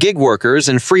 Gig workers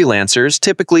and freelancers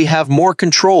typically have more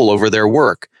control over their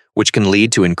work, which can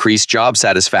lead to increased job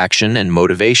satisfaction and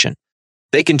motivation.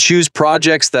 They can choose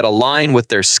projects that align with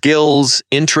their skills,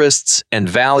 interests, and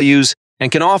values, and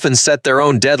can often set their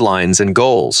own deadlines and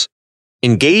goals.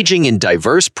 Engaging in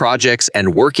diverse projects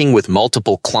and working with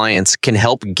multiple clients can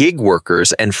help gig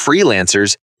workers and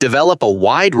freelancers develop a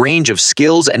wide range of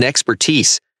skills and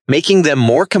expertise, making them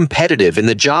more competitive in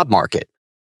the job market.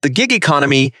 The gig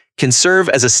economy can serve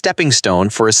as a stepping stone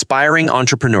for aspiring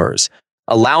entrepreneurs,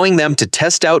 allowing them to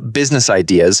test out business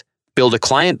ideas, build a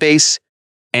client base,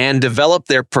 and develop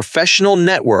their professional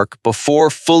network before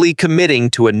fully committing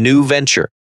to a new venture.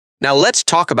 Now let's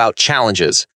talk about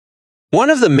challenges. One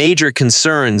of the major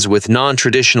concerns with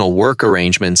non-traditional work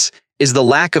arrangements is the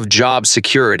lack of job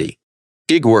security.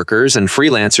 Gig workers and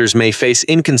freelancers may face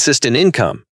inconsistent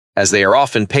income, as they are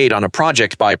often paid on a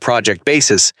project-by-project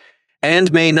basis,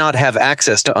 and may not have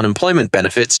access to unemployment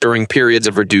benefits during periods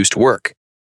of reduced work.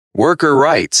 Worker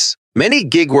rights. Many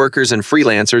gig workers and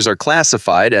freelancers are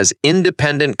classified as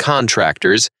independent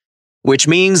contractors, which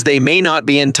means they may not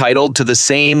be entitled to the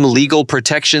same legal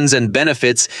protections and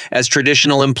benefits as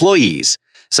traditional employees,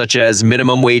 such as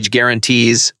minimum wage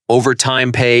guarantees,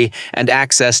 overtime pay, and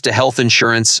access to health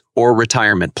insurance or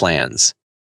retirement plans.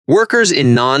 Workers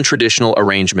in non-traditional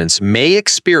arrangements may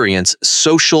experience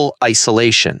social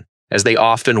isolation, as they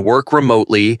often work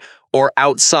remotely or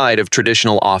outside of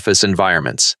traditional office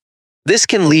environments. This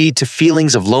can lead to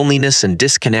feelings of loneliness and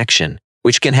disconnection,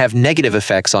 which can have negative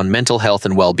effects on mental health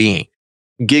and well-being.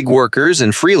 Gig workers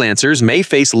and freelancers may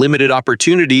face limited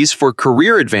opportunities for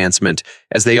career advancement,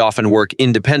 as they often work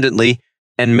independently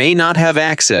and may not have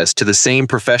access to the same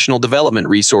professional development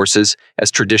resources as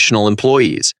traditional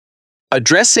employees.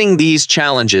 Addressing these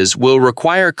challenges will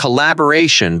require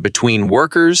collaboration between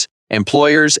workers,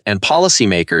 employers, and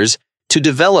policymakers to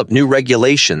develop new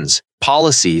regulations,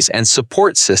 policies, and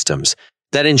support systems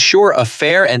that ensure a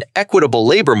fair and equitable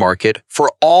labor market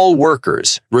for all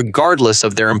workers, regardless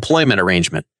of their employment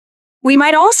arrangement. We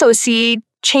might also see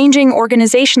changing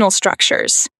organizational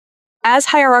structures, as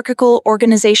hierarchical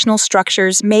organizational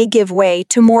structures may give way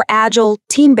to more agile,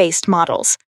 team-based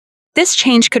models. This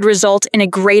change could result in a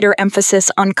greater emphasis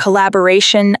on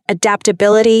collaboration,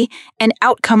 adaptability, and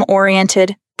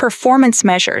outcome-oriented performance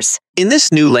measures. In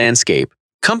this new landscape,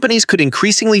 companies could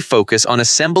increasingly focus on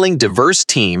assembling diverse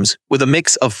teams with a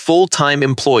mix of full-time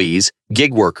employees,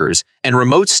 gig workers, and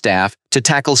remote staff to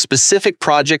tackle specific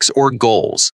projects or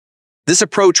goals. This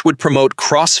approach would promote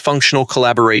cross-functional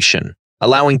collaboration,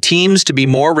 allowing teams to be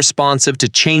more responsive to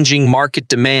changing market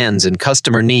demands and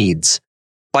customer needs.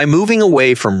 By moving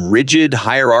away from rigid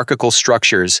hierarchical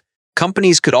structures,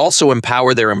 companies could also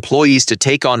empower their employees to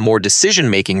take on more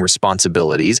decision-making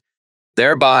responsibilities,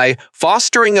 thereby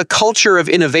fostering a culture of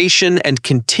innovation and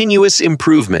continuous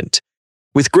improvement.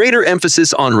 With greater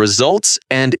emphasis on results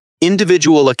and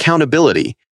individual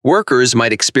accountability, workers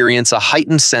might experience a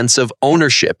heightened sense of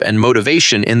ownership and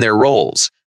motivation in their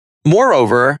roles.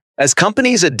 Moreover, as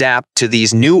companies adapt to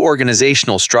these new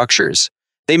organizational structures,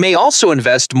 they may also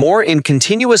invest more in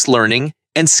continuous learning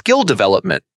and skill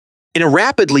development. In a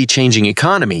rapidly changing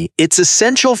economy, it's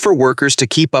essential for workers to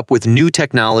keep up with new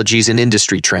technologies and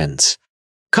industry trends.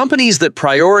 Companies that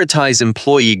prioritize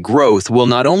employee growth will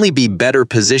not only be better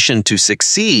positioned to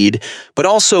succeed, but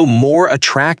also more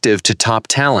attractive to top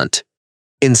talent.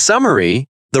 In summary,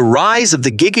 the rise of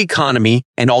the gig economy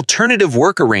and alternative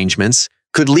work arrangements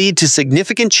could lead to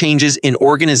significant changes in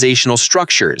organizational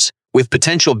structures, with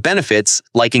potential benefits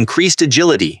like increased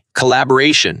agility,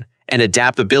 collaboration, and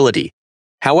adaptability.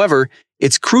 However,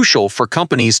 it's crucial for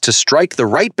companies to strike the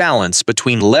right balance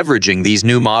between leveraging these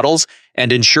new models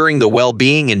and ensuring the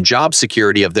well-being and job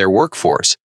security of their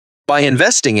workforce. By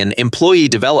investing in employee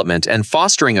development and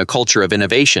fostering a culture of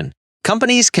innovation,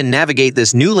 companies can navigate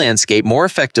this new landscape more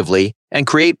effectively and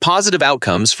create positive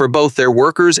outcomes for both their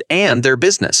workers and their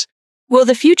business. Will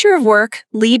the future of work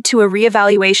lead to a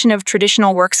reevaluation of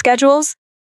traditional work schedules?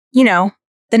 You know,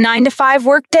 the 9-to-5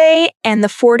 workday and the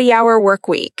 40-hour work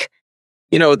week.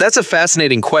 That's a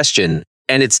fascinating question,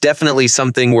 and it's definitely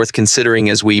something worth considering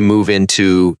as we move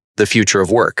into the future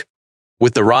of work.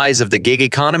 With the rise of the gig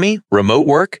economy, remote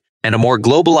work, and a more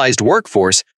globalized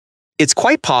workforce, it's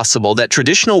quite possible that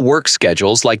traditional work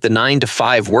schedules like the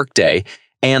 9-to-5 workday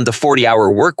and the 40-hour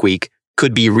work week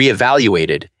could be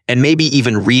reevaluated and maybe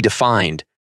even redefined.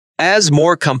 As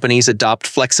more companies adopt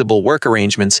flexible work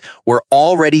arrangements, we're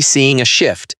already seeing a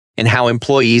shift in how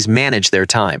employees manage their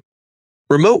time.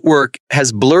 Remote work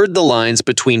has blurred the lines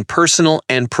between personal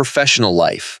and professional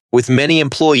life, with many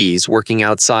employees working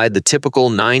outside the typical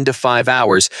 9-to-5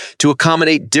 hours to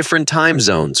accommodate different time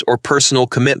zones or personal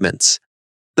commitments.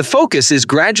 The focus is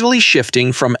gradually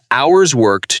shifting from hours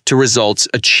worked to results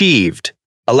achieved,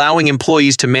 allowing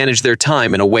employees to manage their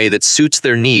time in a way that suits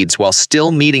their needs while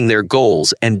still meeting their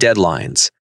goals and deadlines.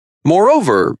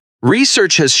 Moreover,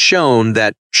 research has shown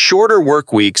that shorter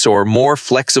work weeks or more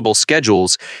flexible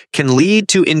schedules can lead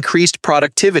to increased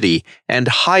productivity and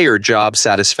higher job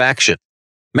satisfaction.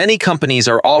 Many companies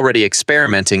are already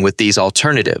experimenting with these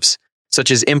alternatives,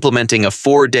 such as implementing a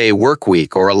 4-day work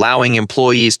week or allowing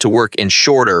employees to work in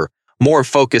shorter, more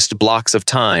focused blocks of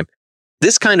time.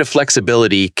 This kind of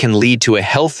flexibility can lead to a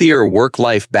healthier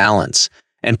work-life balance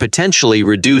and potentially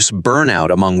reduce burnout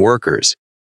among workers.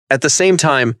 At the same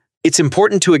time, it's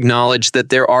important to acknowledge that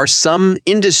there are some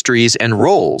industries and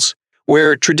roles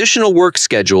where traditional work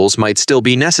schedules might still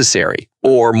be necessary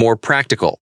or more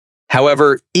practical.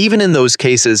 However, even in those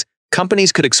cases,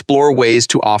 companies could explore ways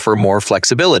to offer more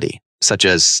flexibility, such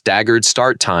as staggered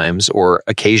start times or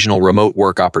occasional remote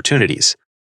work opportunities.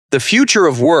 The future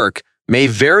of work may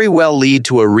very well lead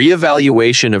to a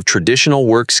reevaluation of traditional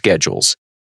work schedules.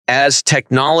 As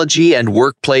technology and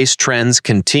workplace trends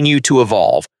continue to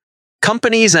evolve,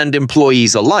 companies and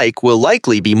employees alike will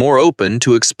likely be more open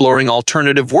to exploring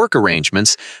alternative work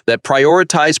arrangements that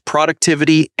prioritize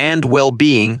productivity and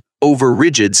well-being over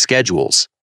rigid schedules.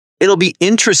 It'll be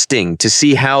interesting to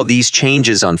see how these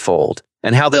changes unfold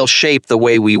and how they'll shape the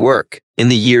way we work in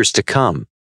the years to come.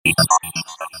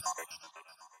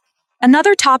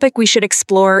 Another topic we should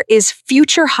explore is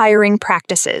future hiring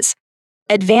practices.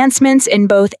 Advancements in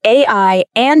both AI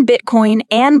and Bitcoin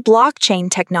and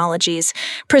blockchain technologies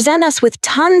present us with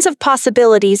tons of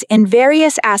possibilities in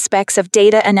various aspects of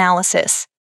data analysis.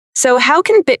 So how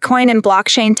can Bitcoin and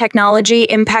blockchain technology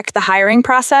impact the hiring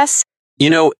process?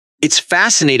 It's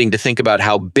fascinating to think about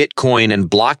how Bitcoin and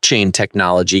blockchain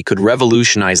technology could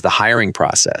revolutionize the hiring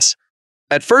process.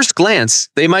 At first glance,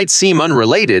 they might seem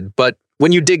unrelated, but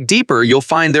when you dig deeper, you'll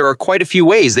find there are quite a few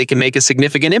ways they can make a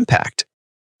significant impact.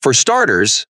 For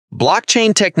starters,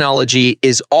 blockchain technology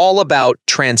is all about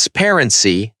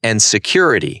transparency and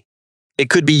security.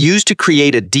 It could be used to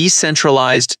create a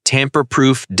decentralized,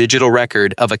 tamper-proof digital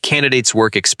record of a candidate's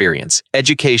work experience,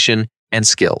 education, and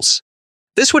skills.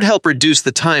 This would help reduce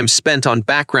the time spent on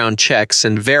background checks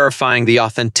and verifying the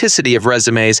authenticity of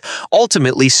resumes,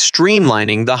 ultimately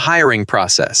streamlining the hiring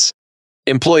process.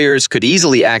 Employers could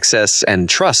easily access and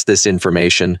trust this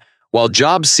information, while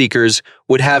job seekers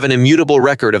would have an immutable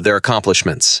record of their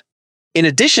accomplishments. In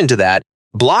addition to that,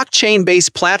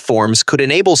 blockchain-based platforms could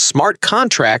enable smart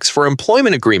contracts for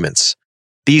employment agreements.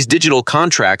 These digital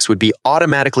contracts would be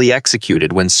automatically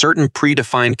executed when certain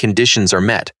predefined conditions are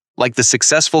met, like the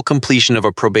successful completion of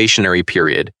a probationary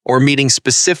period or meeting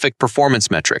specific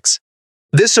performance metrics.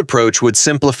 This approach would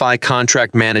simplify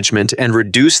contract management and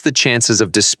reduce the chances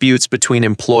of disputes between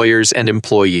employers and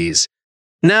employees.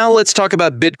 Now let's talk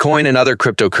about Bitcoin and other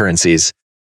cryptocurrencies.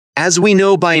 As we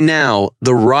know by now,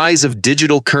 the rise of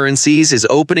digital currencies is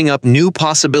opening up new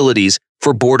possibilities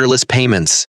for borderless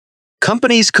payments.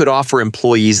 Companies could offer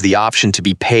employees the option to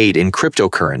be paid in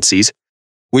cryptocurrencies,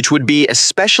 which would be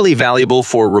especially valuable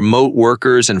for remote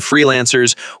workers and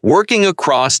freelancers working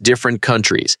across different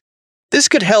countries. This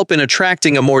could help in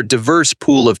attracting a more diverse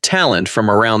pool of talent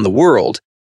from around the world.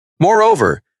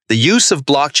 Moreover, the use of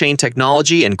blockchain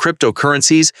technology and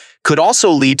cryptocurrencies could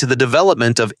also lead to the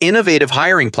development of innovative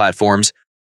hiring platforms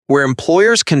where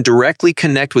employers can directly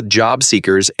connect with job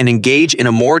seekers and engage in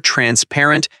a more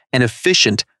transparent and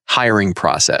efficient hiring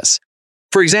process.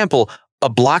 For example, a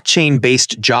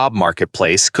blockchain-based job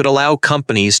marketplace could allow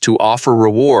companies to offer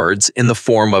rewards in the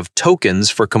form of tokens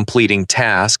for completing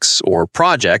tasks or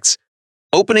projects,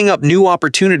 opening up new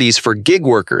opportunities for gig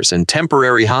workers and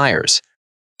temporary hires.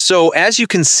 So, as you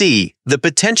can see, the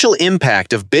potential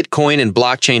impact of Bitcoin and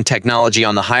blockchain technology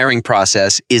on the hiring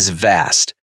process is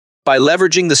vast. By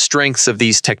leveraging the strengths of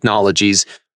these technologies,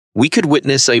 we could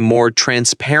witness a more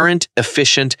transparent,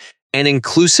 efficient, and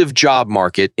inclusive job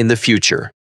market in the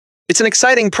future. It's an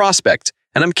exciting prospect,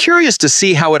 and I'm curious to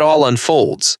see how it all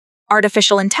unfolds.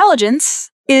 Artificial intelligence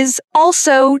is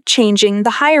also changing the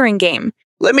hiring game.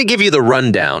 Let me give you the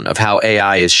rundown of how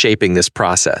AI is shaping this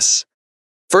process.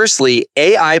 Firstly,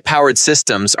 AI-powered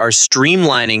systems are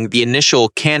streamlining the initial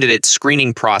candidate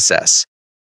screening process.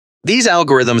 These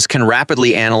algorithms can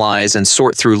rapidly analyze and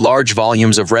sort through large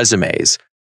volumes of resumes,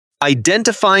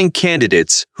 identifying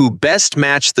candidates who best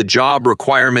match the job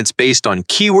requirements based on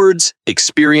keywords,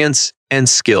 experience, and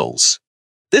skills.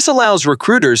 This allows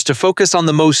recruiters to focus on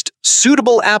the most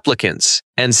suitable applicants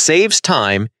and saves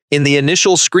time in the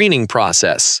initial screening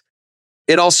process.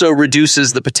 It also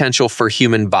reduces the potential for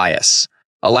human bias,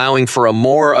 allowing for a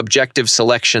more objective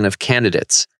selection of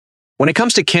candidates. When it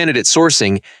comes to candidate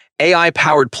sourcing,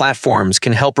 AI-powered platforms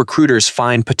can help recruiters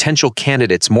find potential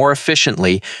candidates more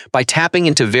efficiently by tapping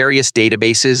into various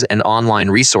databases and online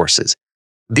resources.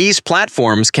 These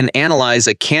platforms can analyze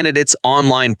a candidate's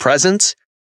online presence,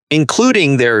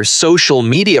 including their social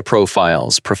media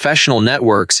profiles, professional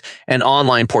networks, and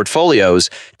online portfolios,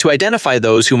 to identify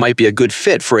those who might be a good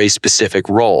fit for a specific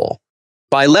role.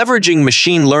 By leveraging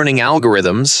machine learning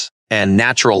algorithms and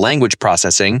natural language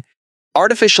processing,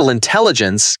 artificial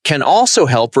intelligence can also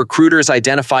help recruiters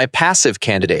identify passive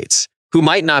candidates who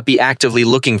might not be actively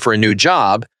looking for a new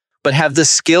job, but have the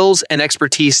skills and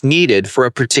expertise needed for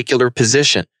a particular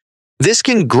position. This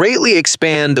can greatly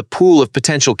expand the pool of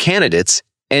potential candidates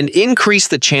and increase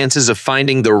the chances of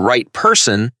finding the right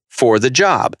person for the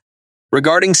job.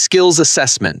 Regarding skills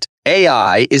assessment,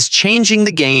 AI is changing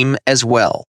the game as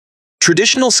well.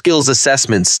 Traditional skills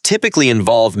assessments typically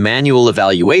involve manual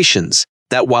evaluations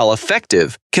that, while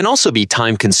effective, can also be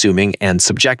time-consuming and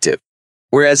subjective.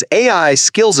 Whereas AI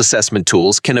skills assessment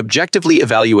tools can objectively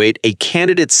evaluate a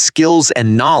candidate's skills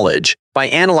and knowledge by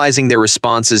analyzing their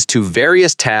responses to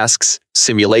various tasks,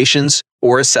 simulations,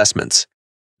 or assessments.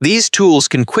 These tools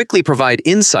can quickly provide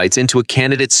insights into a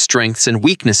candidate's strengths and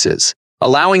weaknesses,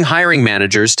 allowing hiring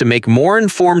managers to make more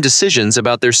informed decisions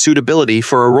about their suitability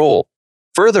for a role.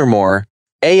 Furthermore,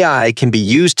 AI can be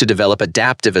used to develop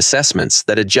adaptive assessments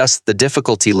that adjust the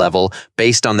difficulty level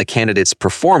based on the candidate's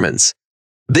performance.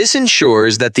 This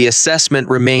ensures that the assessment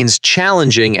remains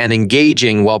challenging and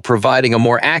engaging while providing a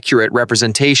more accurate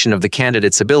representation of the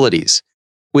candidate's abilities.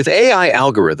 With AI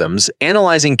algorithms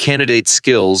analyzing candidate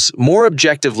skills more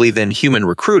objectively than human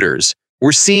recruiters,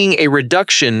 we're seeing a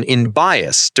reduction in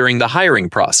bias during the hiring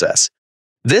process.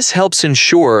 This helps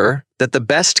ensure that the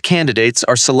best candidates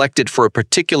are selected for a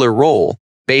particular role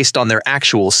based on their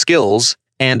actual skills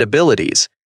and abilities.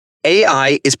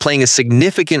 AI is playing a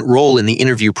significant role in the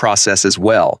interview process as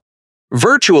well.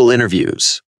 Virtual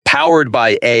interviews, powered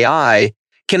by AI,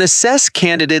 can assess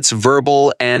candidates'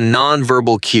 verbal and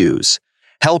nonverbal cues,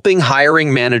 helping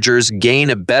hiring managers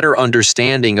gain a better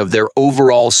understanding of their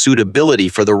overall suitability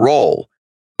for the role.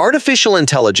 Artificial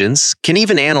intelligence can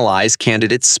even analyze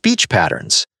candidates' speech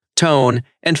patterns, tone,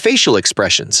 and facial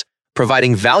expressions,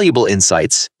 providing valuable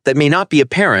insights that may not be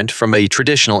apparent from a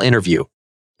traditional interview.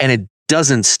 And it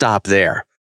doesn't stop there.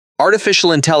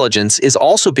 Artificial intelligence is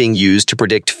also being used to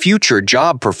predict future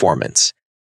job performance.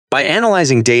 By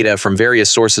analyzing data from various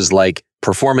sources like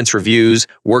performance reviews,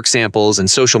 work samples, and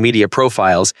social media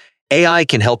profiles, AI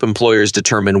can help employers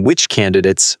determine which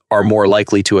candidates are more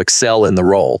likely to excel in the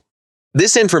role.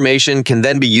 This information can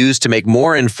then be used to make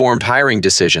more informed hiring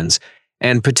decisions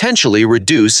and potentially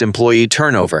reduce employee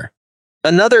turnover.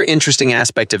 Another interesting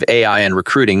aspect of AI and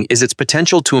recruiting is its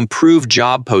potential to improve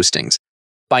job postings.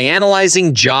 By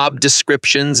analyzing job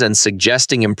descriptions and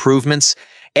suggesting improvements,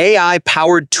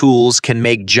 AI-powered tools can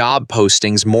make job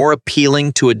postings more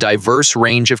appealing to a diverse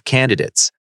range of candidates.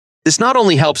 This not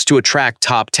only helps to attract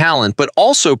top talent, but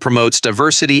also promotes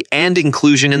diversity and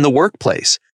inclusion in the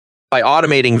workplace. By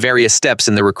automating various steps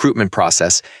in the recruitment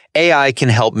process, AI can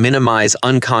help minimize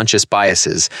unconscious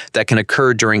biases that can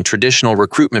occur during traditional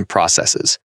recruitment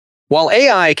processes. While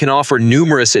AI can offer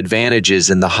numerous advantages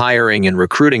in the hiring and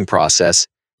recruiting process,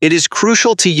 it is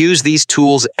crucial to use these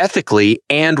tools ethically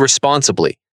and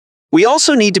responsibly. We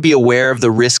also need to be aware of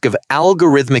the risk of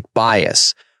algorithmic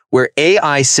bias, where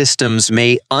AI systems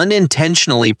may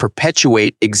unintentionally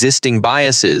perpetuate existing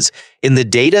biases in the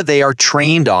data they are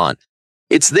trained on.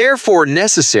 It's therefore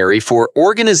necessary for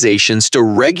organizations to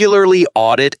regularly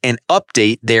audit and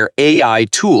update their AI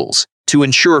tools to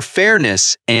ensure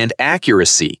fairness and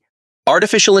accuracy.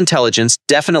 Artificial intelligence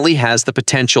definitely has the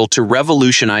potential to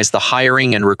revolutionize the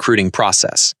hiring and recruiting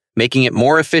process, making it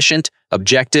more efficient,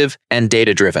 objective, and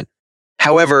data-driven.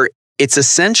 However, it's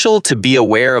essential to be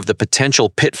aware of the potential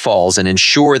pitfalls and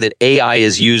ensure that AI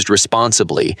is used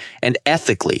responsibly and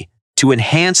ethically to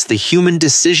enhance the human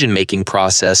decision-making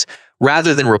process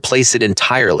rather than replace it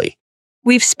entirely.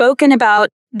 We've spoken about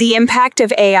the impact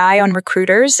of AI on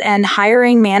recruiters and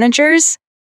hiring managers,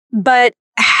 but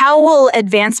how will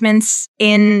advancements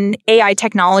in AI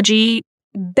technology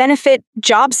benefit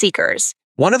job seekers?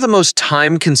 One of the most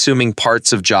time-consuming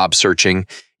parts of job searching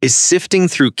is sifting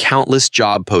through countless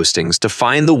job postings to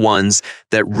find the ones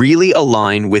that really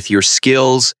align with your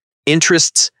skills,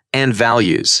 interests, and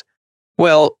values.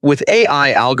 Well, with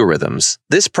AI algorithms,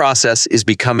 this process is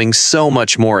becoming so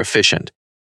much more efficient.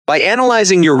 By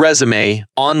analyzing your resume,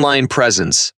 online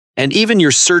presence, and even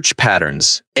your search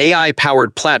patterns,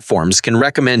 AI-powered platforms can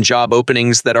recommend job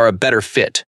openings that are a better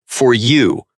fit for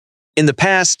you. In the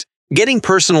past, getting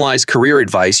personalized career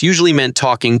advice usually meant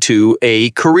talking to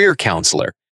a career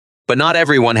counselor, but not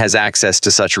everyone has access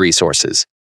to such resources.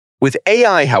 With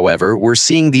AI, however, we're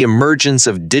seeing the emergence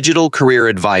of digital career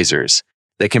advisors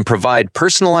that can provide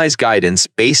personalized guidance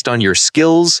based on your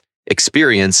skills,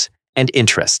 experience, and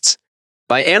interests.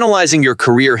 By analyzing your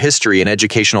career history and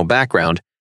educational background,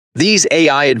 these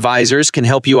AI advisors can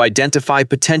help you identify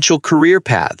potential career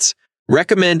paths,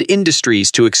 recommend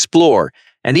industries to explore,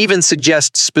 and even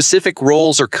suggest specific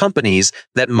roles or companies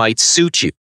that might suit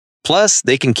you. Plus,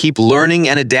 they can keep learning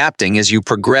and adapting as you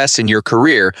progress in your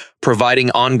career, providing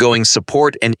ongoing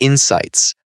support and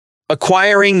insights.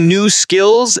 Acquiring new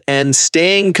skills and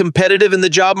staying competitive in the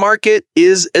job market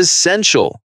is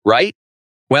essential, right?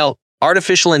 Well,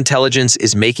 artificial intelligence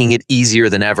is making it easier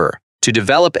than ever to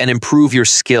develop and improve your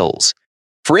skills.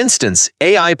 For instance,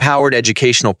 AI-powered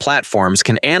educational platforms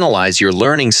can analyze your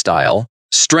learning style,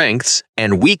 strengths,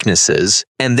 and weaknesses,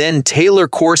 and then tailor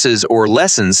courses or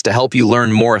lessons to help you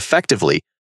learn more effectively.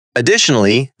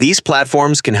 Additionally, these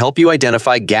platforms can help you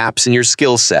identify gaps in your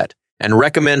skill set and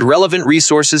recommend relevant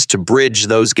resources to bridge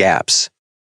those gaps.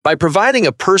 By providing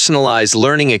a personalized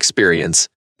learning experience,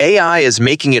 AI is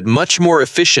making it much more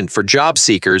efficient for job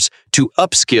seekers to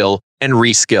upskill and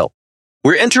reskill.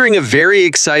 We're entering a very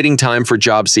exciting time for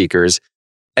job seekers,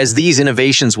 as these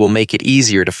innovations will make it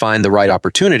easier to find the right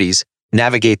opportunities,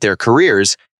 navigate their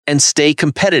careers, and stay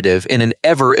competitive in an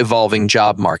ever-evolving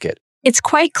job market. It's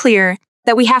quite clear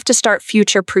that we have to start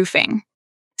future-proofing.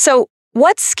 So,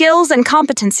 what skills and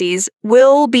competencies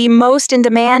will be most in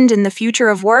demand in the future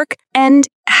of work, and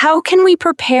how can we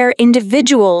prepare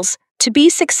individuals to be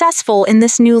successful in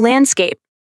this new landscape?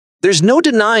 There's no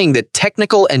denying that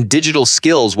technical and digital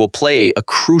skills will play a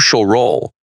crucial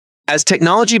role. As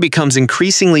technology becomes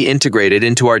increasingly integrated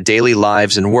into our daily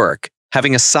lives and work,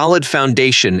 having a solid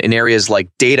foundation in areas like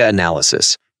data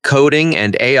analysis, coding,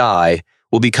 and AI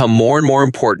will become more and more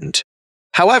important.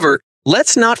 However,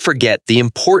 let's not forget the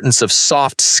importance of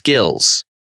soft skills.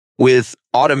 With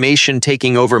automation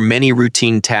taking over many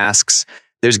routine tasks,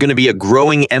 there's going to be a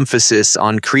growing emphasis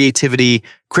on creativity,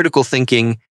 critical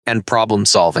thinking, and problem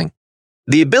solving.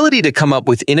 The ability to come up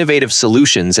with innovative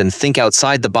solutions and think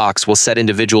outside the box will set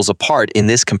individuals apart in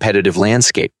this competitive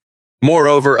landscape.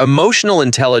 Moreover, emotional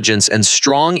intelligence and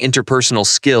strong interpersonal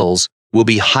skills will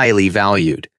be highly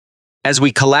valued. As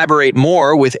we collaborate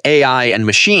more with AI and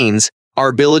machines, our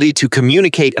ability to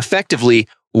communicate effectively,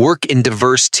 work in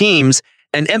diverse teams,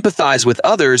 and empathize with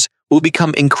others will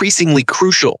become increasingly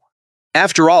crucial.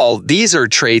 After all, these are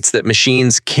traits that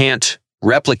machines can't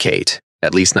replicate,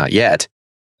 at least not yet.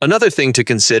 Another thing to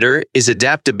consider is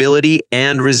adaptability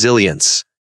and resilience.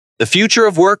 The future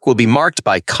of work will be marked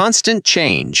by constant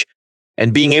change,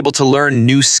 and being able to learn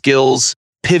new skills,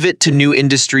 pivot to new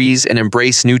industries, and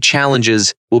embrace new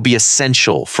challenges will be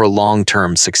essential for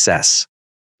long-term success.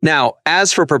 Now,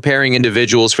 as for preparing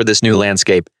individuals for this new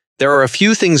landscape, there are a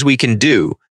few things we can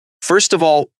do. First of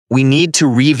all, we need to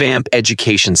revamp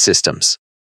education systems.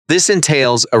 This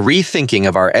entails a rethinking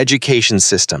of our education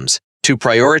systems to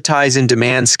prioritize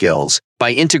in-demand skills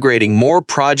by integrating more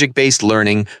project-based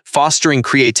learning, fostering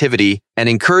creativity, and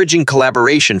encouraging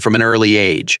collaboration from an early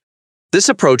age. This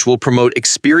approach will promote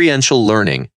experiential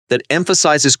learning that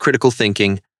emphasizes critical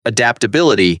thinking,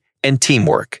 adaptability, and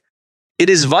teamwork. It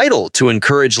is vital to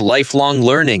encourage lifelong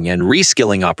learning and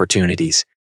reskilling opportunities.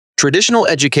 Traditional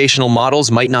educational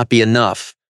models might not be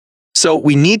enough. So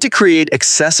we need to create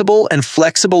accessible and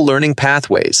flexible learning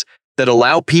pathways that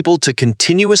allow people to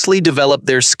continuously develop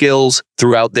their skills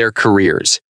throughout their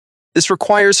careers. This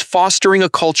requires fostering a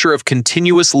culture of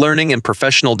continuous learning and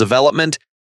professional development,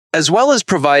 as well as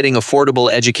providing affordable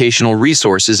educational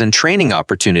resources and training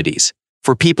opportunities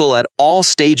for people at all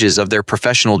stages of their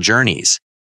professional journeys.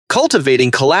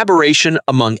 Cultivating collaboration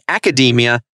among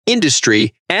academia,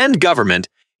 industry, and government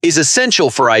is essential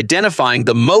for identifying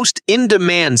the most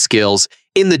in-demand skills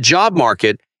in the job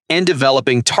market and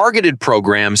developing targeted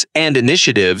programs and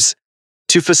initiatives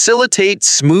to facilitate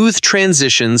smooth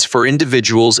transitions for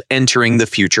individuals entering the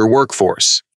future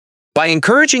workforce. By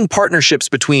encouraging partnerships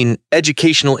between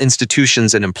educational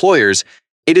institutions and employers,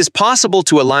 it is possible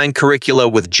to align curricula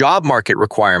with job market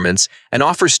requirements and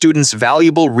offer students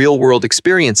valuable real-world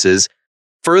experiences,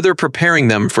 further preparing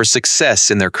them for success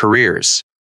in their careers.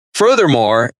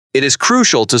 Furthermore, it is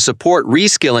crucial to support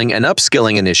reskilling and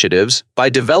upskilling initiatives by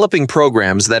developing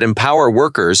programs that empower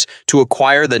workers to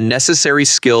acquire the necessary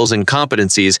skills and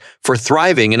competencies for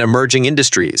thriving in emerging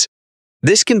industries.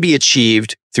 This can be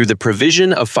achieved through the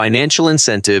provision of financial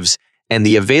incentives and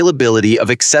the availability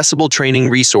of accessible training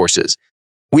resources.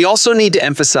 We also need to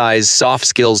emphasize soft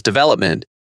skills development.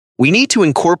 We need to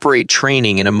incorporate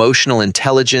training in emotional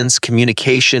intelligence,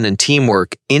 communication, and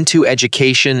teamwork into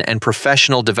education and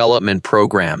professional development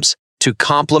programs to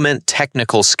complement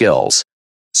technical skills.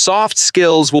 Soft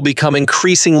skills will become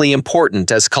increasingly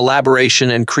important as collaboration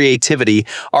and creativity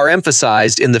are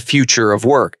emphasized in the future of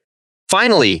work.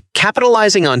 Finally,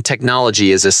 capitalizing on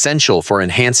technology is essential for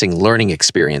enhancing learning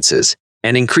experiences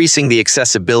and increasing the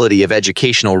accessibility of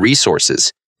educational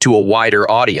resources to a wider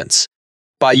audience.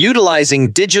 By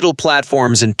utilizing digital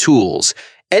platforms and tools,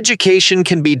 education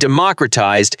can be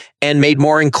democratized and made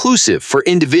more inclusive for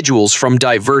individuals from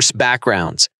diverse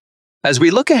backgrounds. As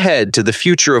we look ahead to the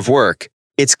future of work,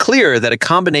 it's clear that a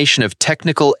combination of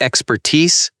technical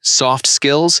expertise, soft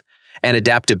skills, and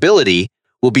adaptability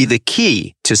will be the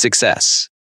key to success.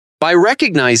 By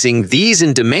recognizing these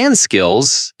in-demand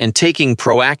skills and taking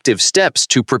proactive steps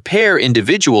to prepare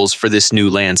individuals for this new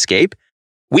landscape,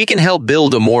 we can help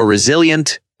build a more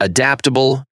resilient,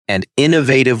 adaptable, and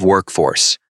innovative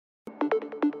workforce.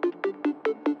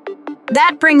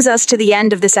 That brings us to the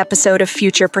end of this episode of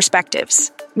Future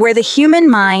Perspectives, where the human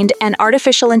mind and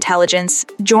artificial intelligence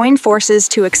join forces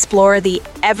to explore the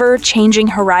ever-changing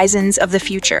horizons of the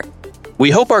future. We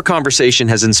hope our conversation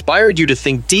has inspired you to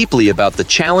think deeply about the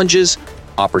challenges,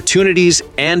 opportunities,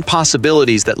 and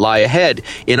possibilities that lie ahead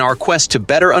in our quest to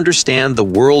better understand the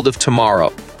world of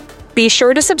tomorrow. Be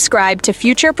sure to subscribe to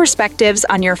Future Perspectives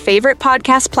on your favorite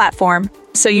podcast platform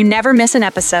so you never miss an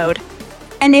episode.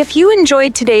 And if you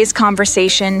enjoyed today's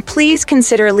conversation, please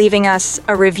consider leaving us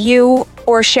a review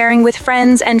or sharing with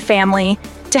friends and family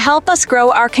to help us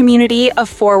grow our community of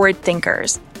forward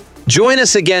thinkers. Join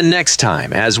us again next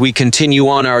time as we continue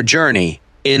on our journey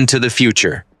into the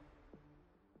future.